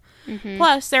 etc.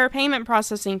 Plus, there are payment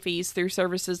processing fees through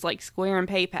services like Square and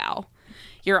PayPal.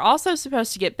 You're also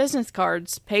supposed to get business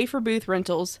cards, pay for booth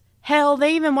rentals. Hell,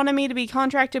 they even wanted me to be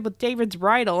contracted with David's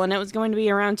Bridal, and it was going to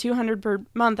be around $200 per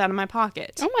month out of my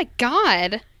pocket. Oh my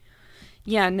God.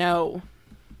 Yeah, no.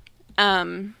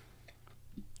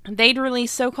 They'd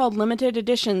release so-called limited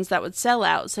editions that would sell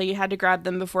out, so you had to grab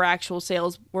them before actual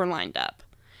sales were lined up.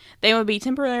 They would be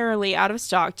temporarily out of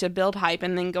stock to build hype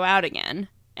and then go out again.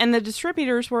 And the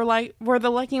distributors were the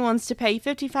lucky ones to pay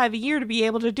 $55 a year to be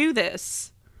able to do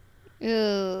this.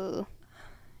 Ooh.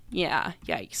 Yeah,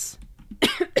 yikes.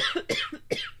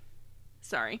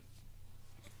 Sorry.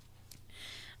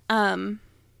 I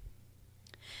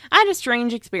had a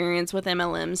strange experience with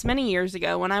MLMs many years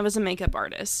ago when I was a makeup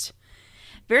artist.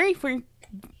 Very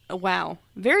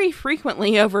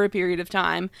frequently over a period of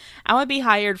time, I would be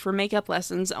hired for makeup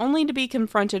lessons only to be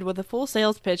confronted with a full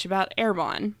sales pitch about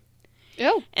Erbon.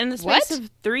 Oh, In the space of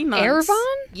 3 months... Erbon?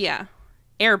 Yeah.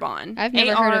 Arbonne. I've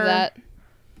never heard of that.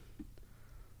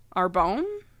 Arbonne?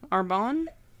 Arbonne?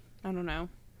 I don't know.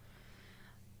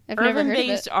 I've never heard of it.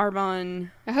 Urban-based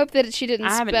Arbonne. I hope that she didn't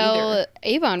spell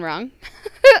Avon wrong.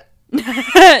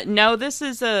 No, this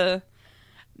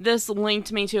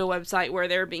linked me to a website where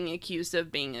they're being accused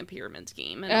of being a pyramid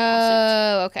scheme.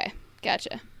 Oh, okay.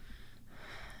 Gotcha.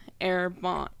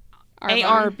 Arbonne.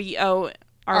 A-R-B-O.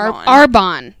 Arbonne.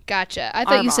 Arbonne. Gotcha. I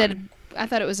thought Arbonne. you said, I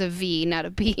thought it was a V, not a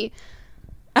B.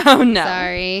 Oh, no.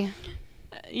 Sorry.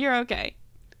 You're okay.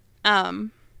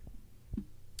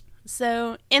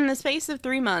 So, in the space of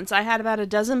 3 months, I had about a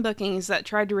dozen bookings that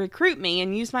tried to recruit me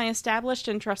and use my established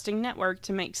and trusting network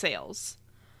to make sales.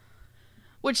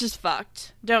 Which is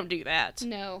fucked. Don't do that.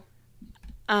 No.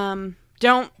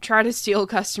 Don't try to steal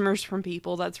customers from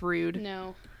people. That's rude.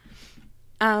 No.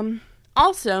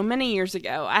 Also, many years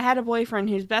ago, I had a boyfriend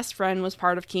whose best friend was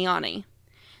part of Kiani.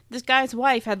 This guy's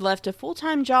wife had left a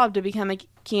full-time job to become a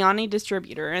Kiani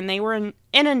distributor, and they were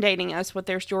inundating us with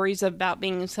their stories about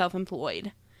being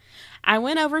self-employed. I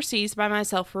went overseas by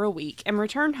myself for a week and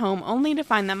returned home only to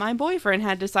find that my boyfriend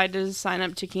had decided to sign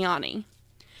up to Kiani.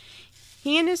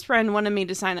 He and his friend wanted me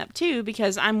to sign up too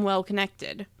because I'm well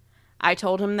connected. I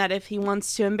told him that if he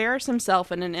wants to embarrass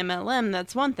himself in an MLM,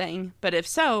 that's one thing, but if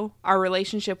so, our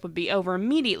relationship would be over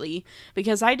immediately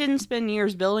because I didn't spend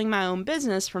years building my own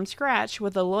business from scratch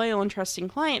with a loyal and trusting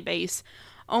client base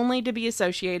only to be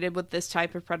associated with this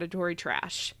type of predatory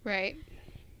trash. Right.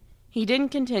 He didn't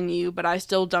continue, but I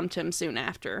still dumped him soon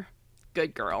after.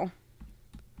 Good girl.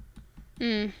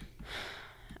 Yeah,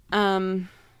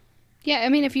 I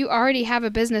mean, if you already have a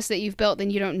business that you've built, then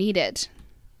you don't need it.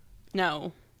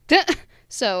 No.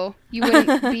 So, you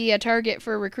wouldn't be a target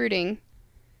for recruiting.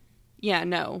 Yeah,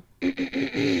 no.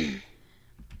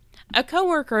 A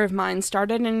coworker of mine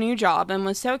started a new job and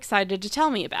was so excited to tell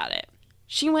me about it.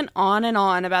 She went on and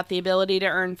on about the ability to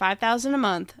earn $5,000 a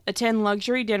month, attend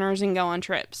luxury dinners, and go on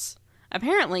trips.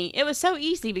 Apparently, it was so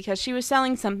easy because she was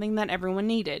selling something that everyone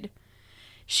needed.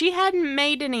 She hadn't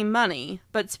made any money,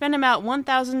 but spent about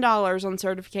 $1,000 on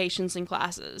certifications and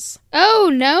classes. Oh,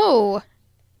 no.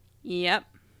 Yep.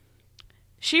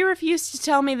 She refused to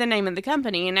tell me the name of the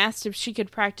company and asked if she could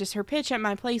practice her pitch at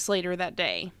my place later that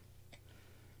day.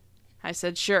 I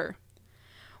said sure.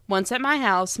 Once at my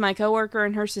house, my coworker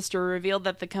and her sister revealed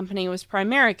that the company was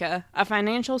Primerica, a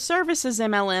financial services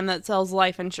MLM that sells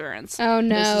life insurance. Oh,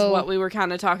 no. This is what we were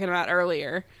kind of talking about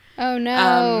earlier. Oh,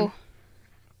 no.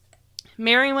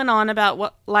 Mary went on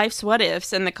about life's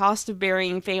what-ifs and the cost of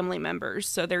burying family members,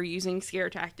 so they're using scare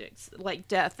tactics, like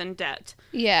death and debt.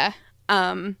 Yeah.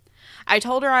 I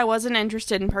told her I wasn't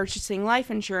interested in purchasing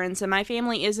life insurance, and my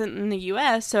family isn't in the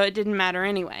U.S., so it didn't matter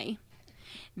anyway.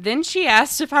 Then she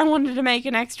asked if I wanted to make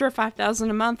an extra $5,000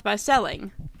 a month by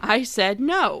selling. I said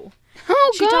no.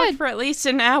 Oh, She God. talked for at least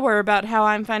an hour about how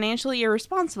I'm financially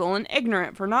irresponsible and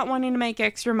ignorant for not wanting to make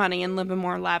extra money and live a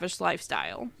more lavish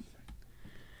lifestyle.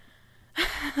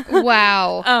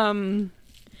 Wow.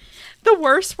 The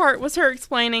worst part was her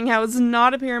explaining how it's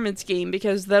not a pyramid scheme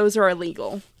because those are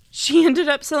illegal. She ended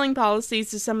up selling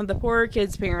policies to some of the poorer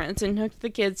kids' parents and hooked the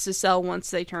kids to sell once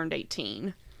they turned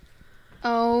 18.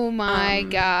 Oh, my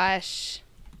gosh.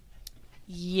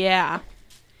 Yeah.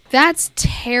 That's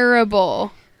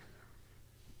terrible.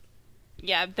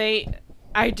 Yeah,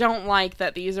 I don't like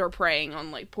that these are preying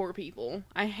on, like, poor people.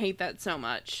 I hate that so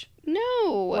much.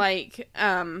 No. Like,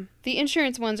 the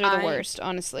insurance ones are the worst,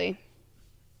 honestly.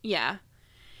 Yeah.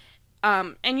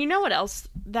 And you know what else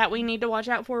that we need to watch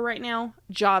out for right now?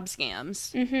 Job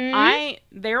scams. Mm-hmm.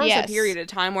 There was a period of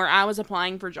time where I was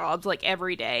applying for jobs, like,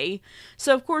 every day.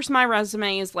 So, of course, my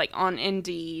resume is, like, on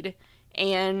Indeed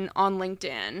and on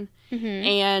LinkedIn. Mm-hmm.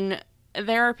 And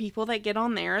there are people that get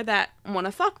on there that want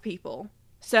to fuck people.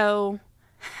 So,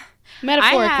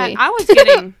 Metaphorically. I was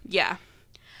getting,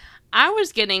 I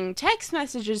was getting text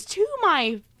messages to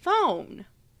my phone,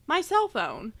 my cell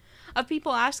phone, of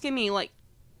people asking me, like,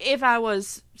 if I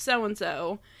was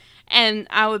so-and-so, and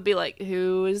I would be like,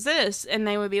 who is this? And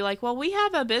they would be like, well, we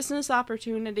have a business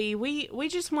opportunity. We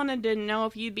just wanted to know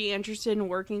if you'd be interested in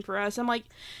working for us. I'm like,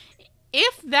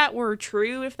 if that were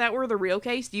true, if that were the real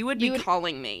case, you would be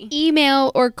calling me.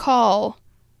 Email or call.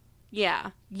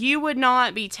 Yeah. You would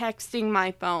not be texting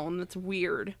my phone. That's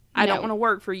weird. I don't want to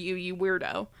work for you, you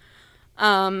weirdo.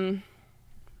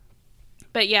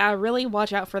 But yeah, really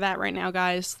watch out for that right now,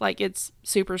 guys. Like, it's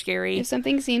super scary. If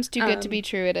something seems too good to be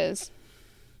true, it is.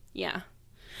 Yeah.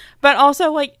 But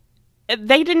also, like,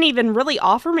 they didn't even really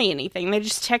offer me anything. They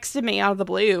just texted me out of the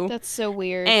blue. That's so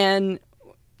weird. And,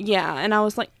 yeah, and I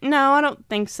was like, no, I don't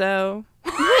think so.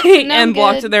 And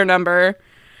blocked their number.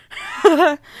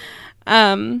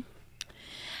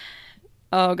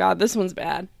 Oh, God, this one's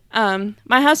bad.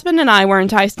 My husband and I were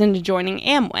enticed into joining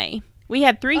Amway. We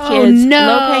had 3 kids,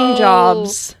 low-paying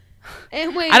jobs.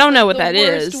 Amway I don't know what the that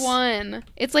worst is. one.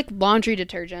 It's like laundry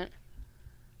detergent.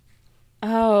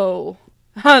 Oh.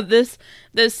 This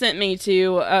sent me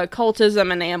to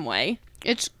cultism and Amway.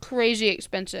 It's crazy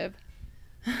expensive.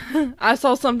 I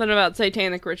saw something about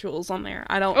satanic rituals on there.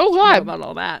 I don't Oh, God. know about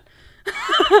all that.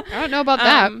 I don't know about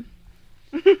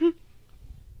that.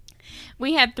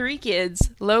 We had 3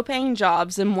 kids, low-paying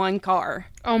jobs, and 1 car.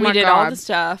 Oh, my We did all God. the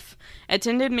stuff,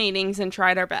 attended meetings, and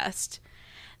tried our best.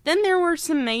 Then there was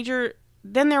some major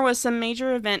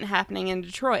event happening in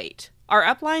Detroit. Our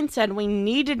upline said we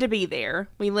needed to be there.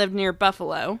 We lived near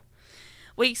Buffalo.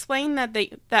 We explained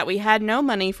that we had no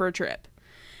money for a trip.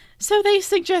 So they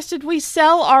suggested we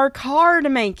sell our car to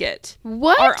make it.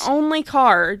 What? Our only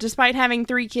car, despite having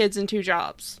 3 kids and 2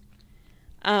 jobs.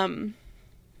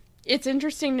 It's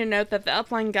interesting to note that the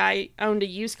upline guy owned a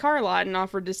used car lot and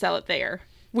offered to sell it there.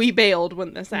 We bailed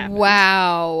when this happened.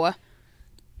 Wow.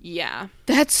 Yeah.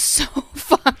 That's so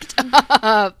fucked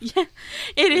up. Yeah,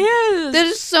 it is.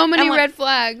 There's so many And, like, red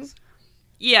flags.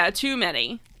 Yeah, too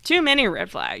many. Too many red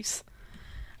flags.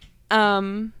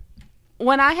 When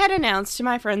I had announced to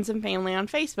my friends and family on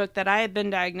Facebook that I had been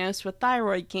diagnosed with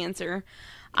thyroid cancer,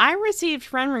 I received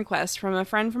friend requests from a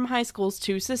friend from high school's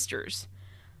 2 sisters.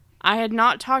 I had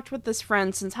not talked with this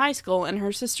friend since high school, and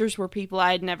her sisters were people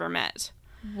I had never met.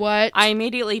 What? I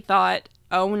immediately thought,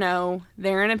 oh no,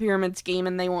 they're in a pyramid scheme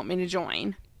and they want me to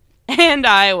join. And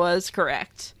I was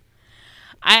correct.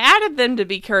 I added them to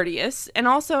be courteous, and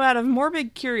also out of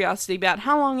morbid curiosity about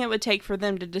how long it would take for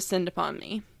them to descend upon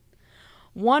me.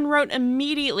 One wrote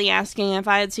immediately asking if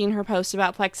I had seen her post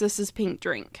about Plexus's pink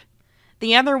drink.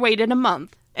 The other waited a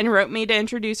month and wrote me to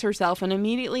introduce herself and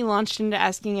immediately launched into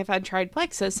asking if I'd tried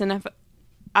Plexus and if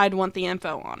I'd want the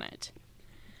info on it.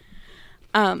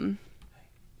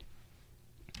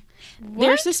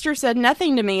 Their sister said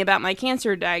nothing to me about my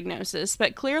cancer diagnosis,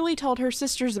 but clearly told her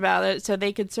sisters about it so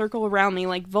they could circle around me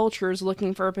like vultures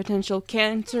looking for a potential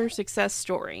cancer success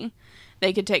story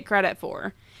they could take credit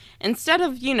for, instead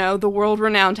of, the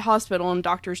world-renowned hospital and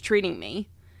doctors treating me.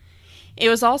 It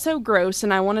was also gross,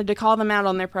 and I wanted to call them out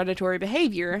on their predatory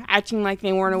behavior, acting like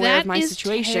they weren't aware of my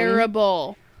situation. That is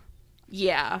terrible.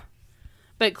 Yeah.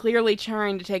 But clearly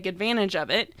trying to take advantage of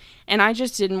it, and I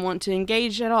just didn't want to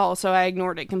engage at all, so I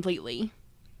ignored it completely.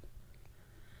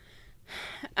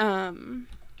 Okay,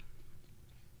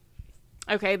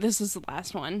 this is the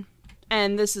last one.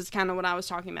 And this is kind of what I was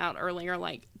talking about earlier,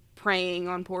 like preying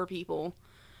on poor people.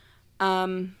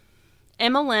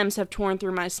 MLMs have torn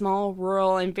through my small,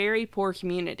 rural, and very poor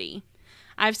community.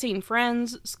 I've seen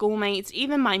friends, schoolmates,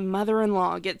 even my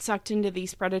mother-in-law get sucked into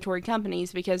these predatory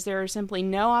companies because there are simply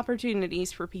no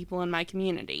opportunities for people in my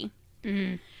community.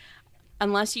 Mm-hmm.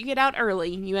 Unless you get out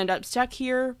early, you end up stuck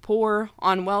here, poor,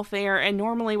 on welfare, and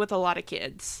normally with a lot of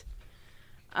kids.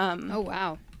 Oh,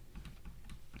 wow.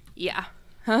 Yeah.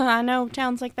 I know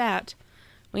towns like that.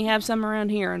 We have some around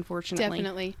here,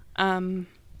 unfortunately. Definitely.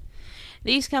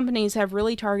 These companies have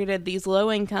really targeted these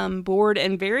low-income, bored,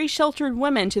 and very sheltered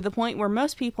women to the point where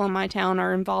most people in my town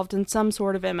are involved in some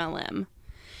sort of MLM.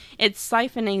 It's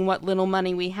siphoning what little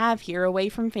money we have here away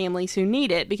from families who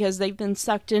need it because they've been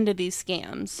sucked into these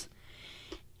scams.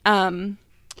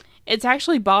 It's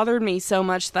actually bothered me so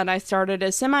much that I started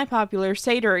a semi-popular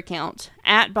Seder account,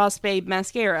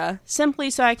 @BossBabeMascara,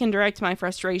 simply so I can direct my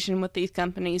frustration with these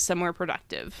companies somewhere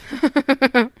productive.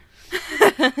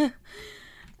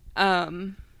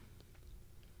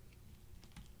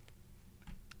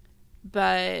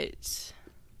 But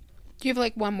Do you have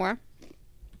like one more?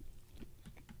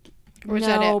 Or is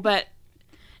that no, it? but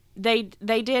they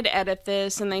did edit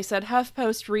this, and they said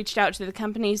HuffPost reached out to the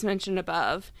companies mentioned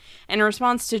above in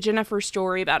response to Jennifer's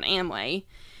story about Amway.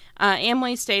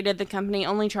 Amway stated the company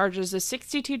only charges a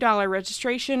 $62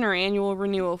 registration or annual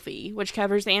renewal fee, which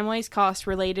covers Amway's costs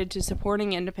related to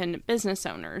supporting independent business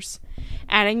owners,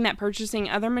 adding that purchasing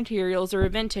other materials or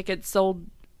event tickets sold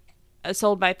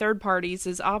by third parties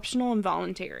is optional and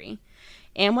voluntary.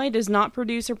 Amway does not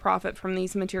produce or profit from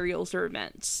these materials or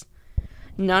events.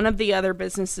 None of the other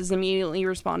businesses immediately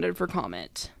responded for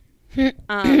comment.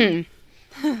 Amway's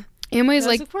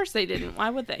like, Of course they didn't. Why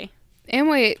would they?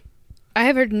 Amway, I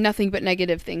have heard nothing but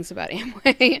negative things about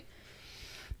Amway.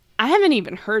 I haven't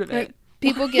even heard of it.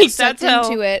 People Like, get sucked that's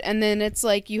into it, and then it's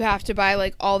like you have to buy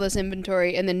like all this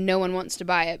inventory, and then no one wants to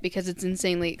buy it because it's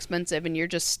insanely expensive, and you're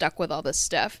just stuck with all this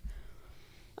stuff.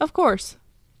 Of course.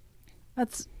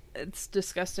 It's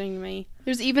disgusting to me.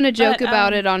 There's even a joke But,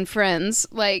 about it on Friends.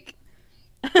 Like,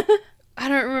 I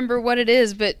don't remember what it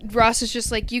is, but Ross is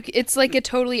just like, it's like a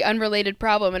totally unrelated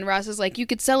problem. And Ross is like, you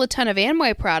could sell a ton of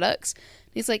Amway products.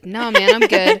 And he's like, no, man, I'm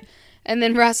good. And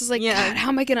then Ross is like, God, how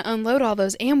am I going to unload all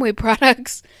those Amway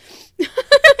products?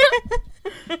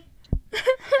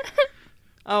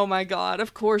 Oh my God.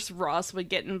 Of course Ross would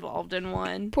get involved in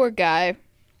one. Poor guy.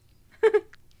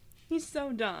 He's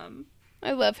so dumb.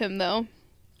 I love him, though.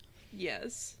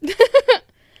 Yes.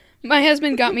 My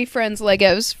husband got me Friends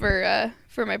Legos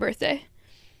for my birthday.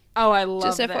 Oh, I love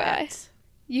Just that. FYI.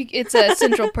 It's a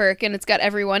central perk, and it's got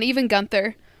everyone, even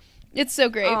Gunther. It's so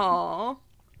great. Aww.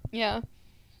 Yeah.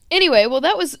 Anyway, well,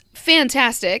 that was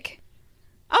fantastic.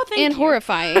 Oh, thank you. And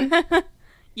horrifying.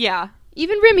 Yeah.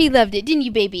 Even Remy loved it, didn't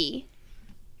you, baby?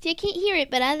 I can't hear it,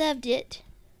 but I loved it.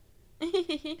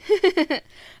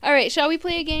 All right, shall we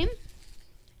play a game?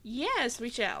 Yes, we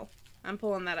shall. I'm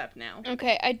pulling that up now.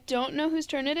 Okay, I don't know whose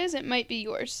turn it is. It might be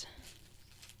yours.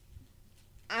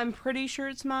 I'm pretty sure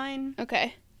it's mine.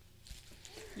 Okay.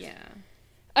 Yeah.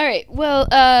 All right, well,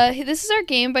 this is our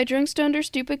game by Drunk, Stoned, or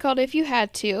Stupid called If You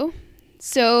Had To.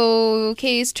 So,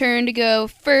 Kay's turn to go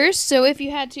first. So, if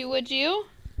you had to, would you?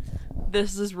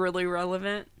 This is really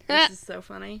relevant. This is so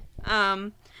funny.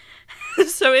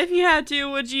 So if you had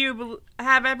to, would you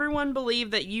have everyone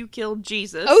believe that you killed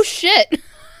Jesus? Oh, shit.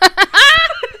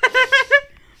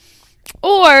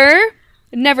 Or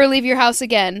never leave your house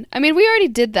again. I mean, we already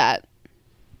did that.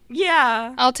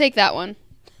 Yeah. I'll take that one.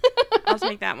 I'll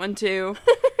take that one, too.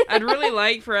 I'd really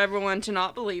like for everyone to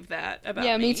not believe that about me.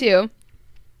 Yeah, me too.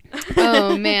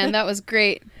 Oh, man, that was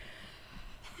great.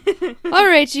 All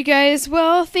right, you guys.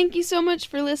 Well, thank you so much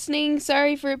for listening.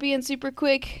 Sorry for it being super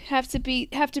quick. Have to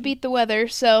beat the weather,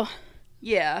 so.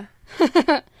 Yeah.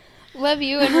 Love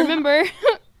you, and remember,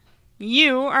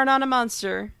 you are not a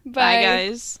monster. Bye,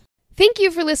 guys. Thank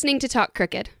you for listening to Talk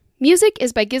Crooked. Music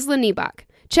is by Gisla Niebach.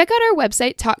 Check out our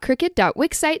website,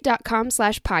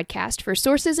 talkcrooked.wixsite.com/podcast for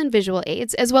sources and visual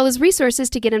aids, as well as resources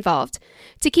to get involved.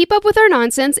 To keep up with our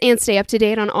nonsense and stay up to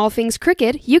date on all things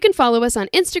crooked, you can follow us on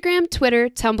Instagram, Twitter,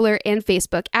 Tumblr, and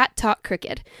Facebook at Talk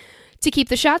Crooked. To keep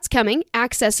the shots coming,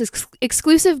 access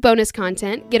exclusive bonus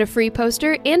content, get a free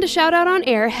poster, and a shout out on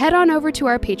air, head on over to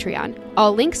our Patreon.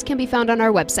 All links can be found on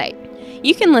our website.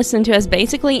 You can listen to us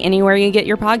basically anywhere you get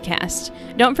your podcast.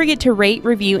 Don't forget to rate,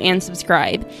 review, and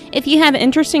subscribe. If you have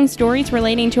interesting stories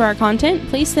relating to our content,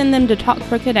 please send them to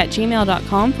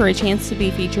talkcrooked@gmail.com for a chance to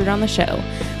be featured on the show.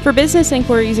 For business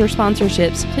inquiries or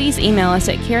sponsorships, please email us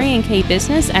at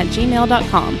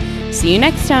carrieandkbusiness@gmail.com. See you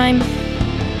next time!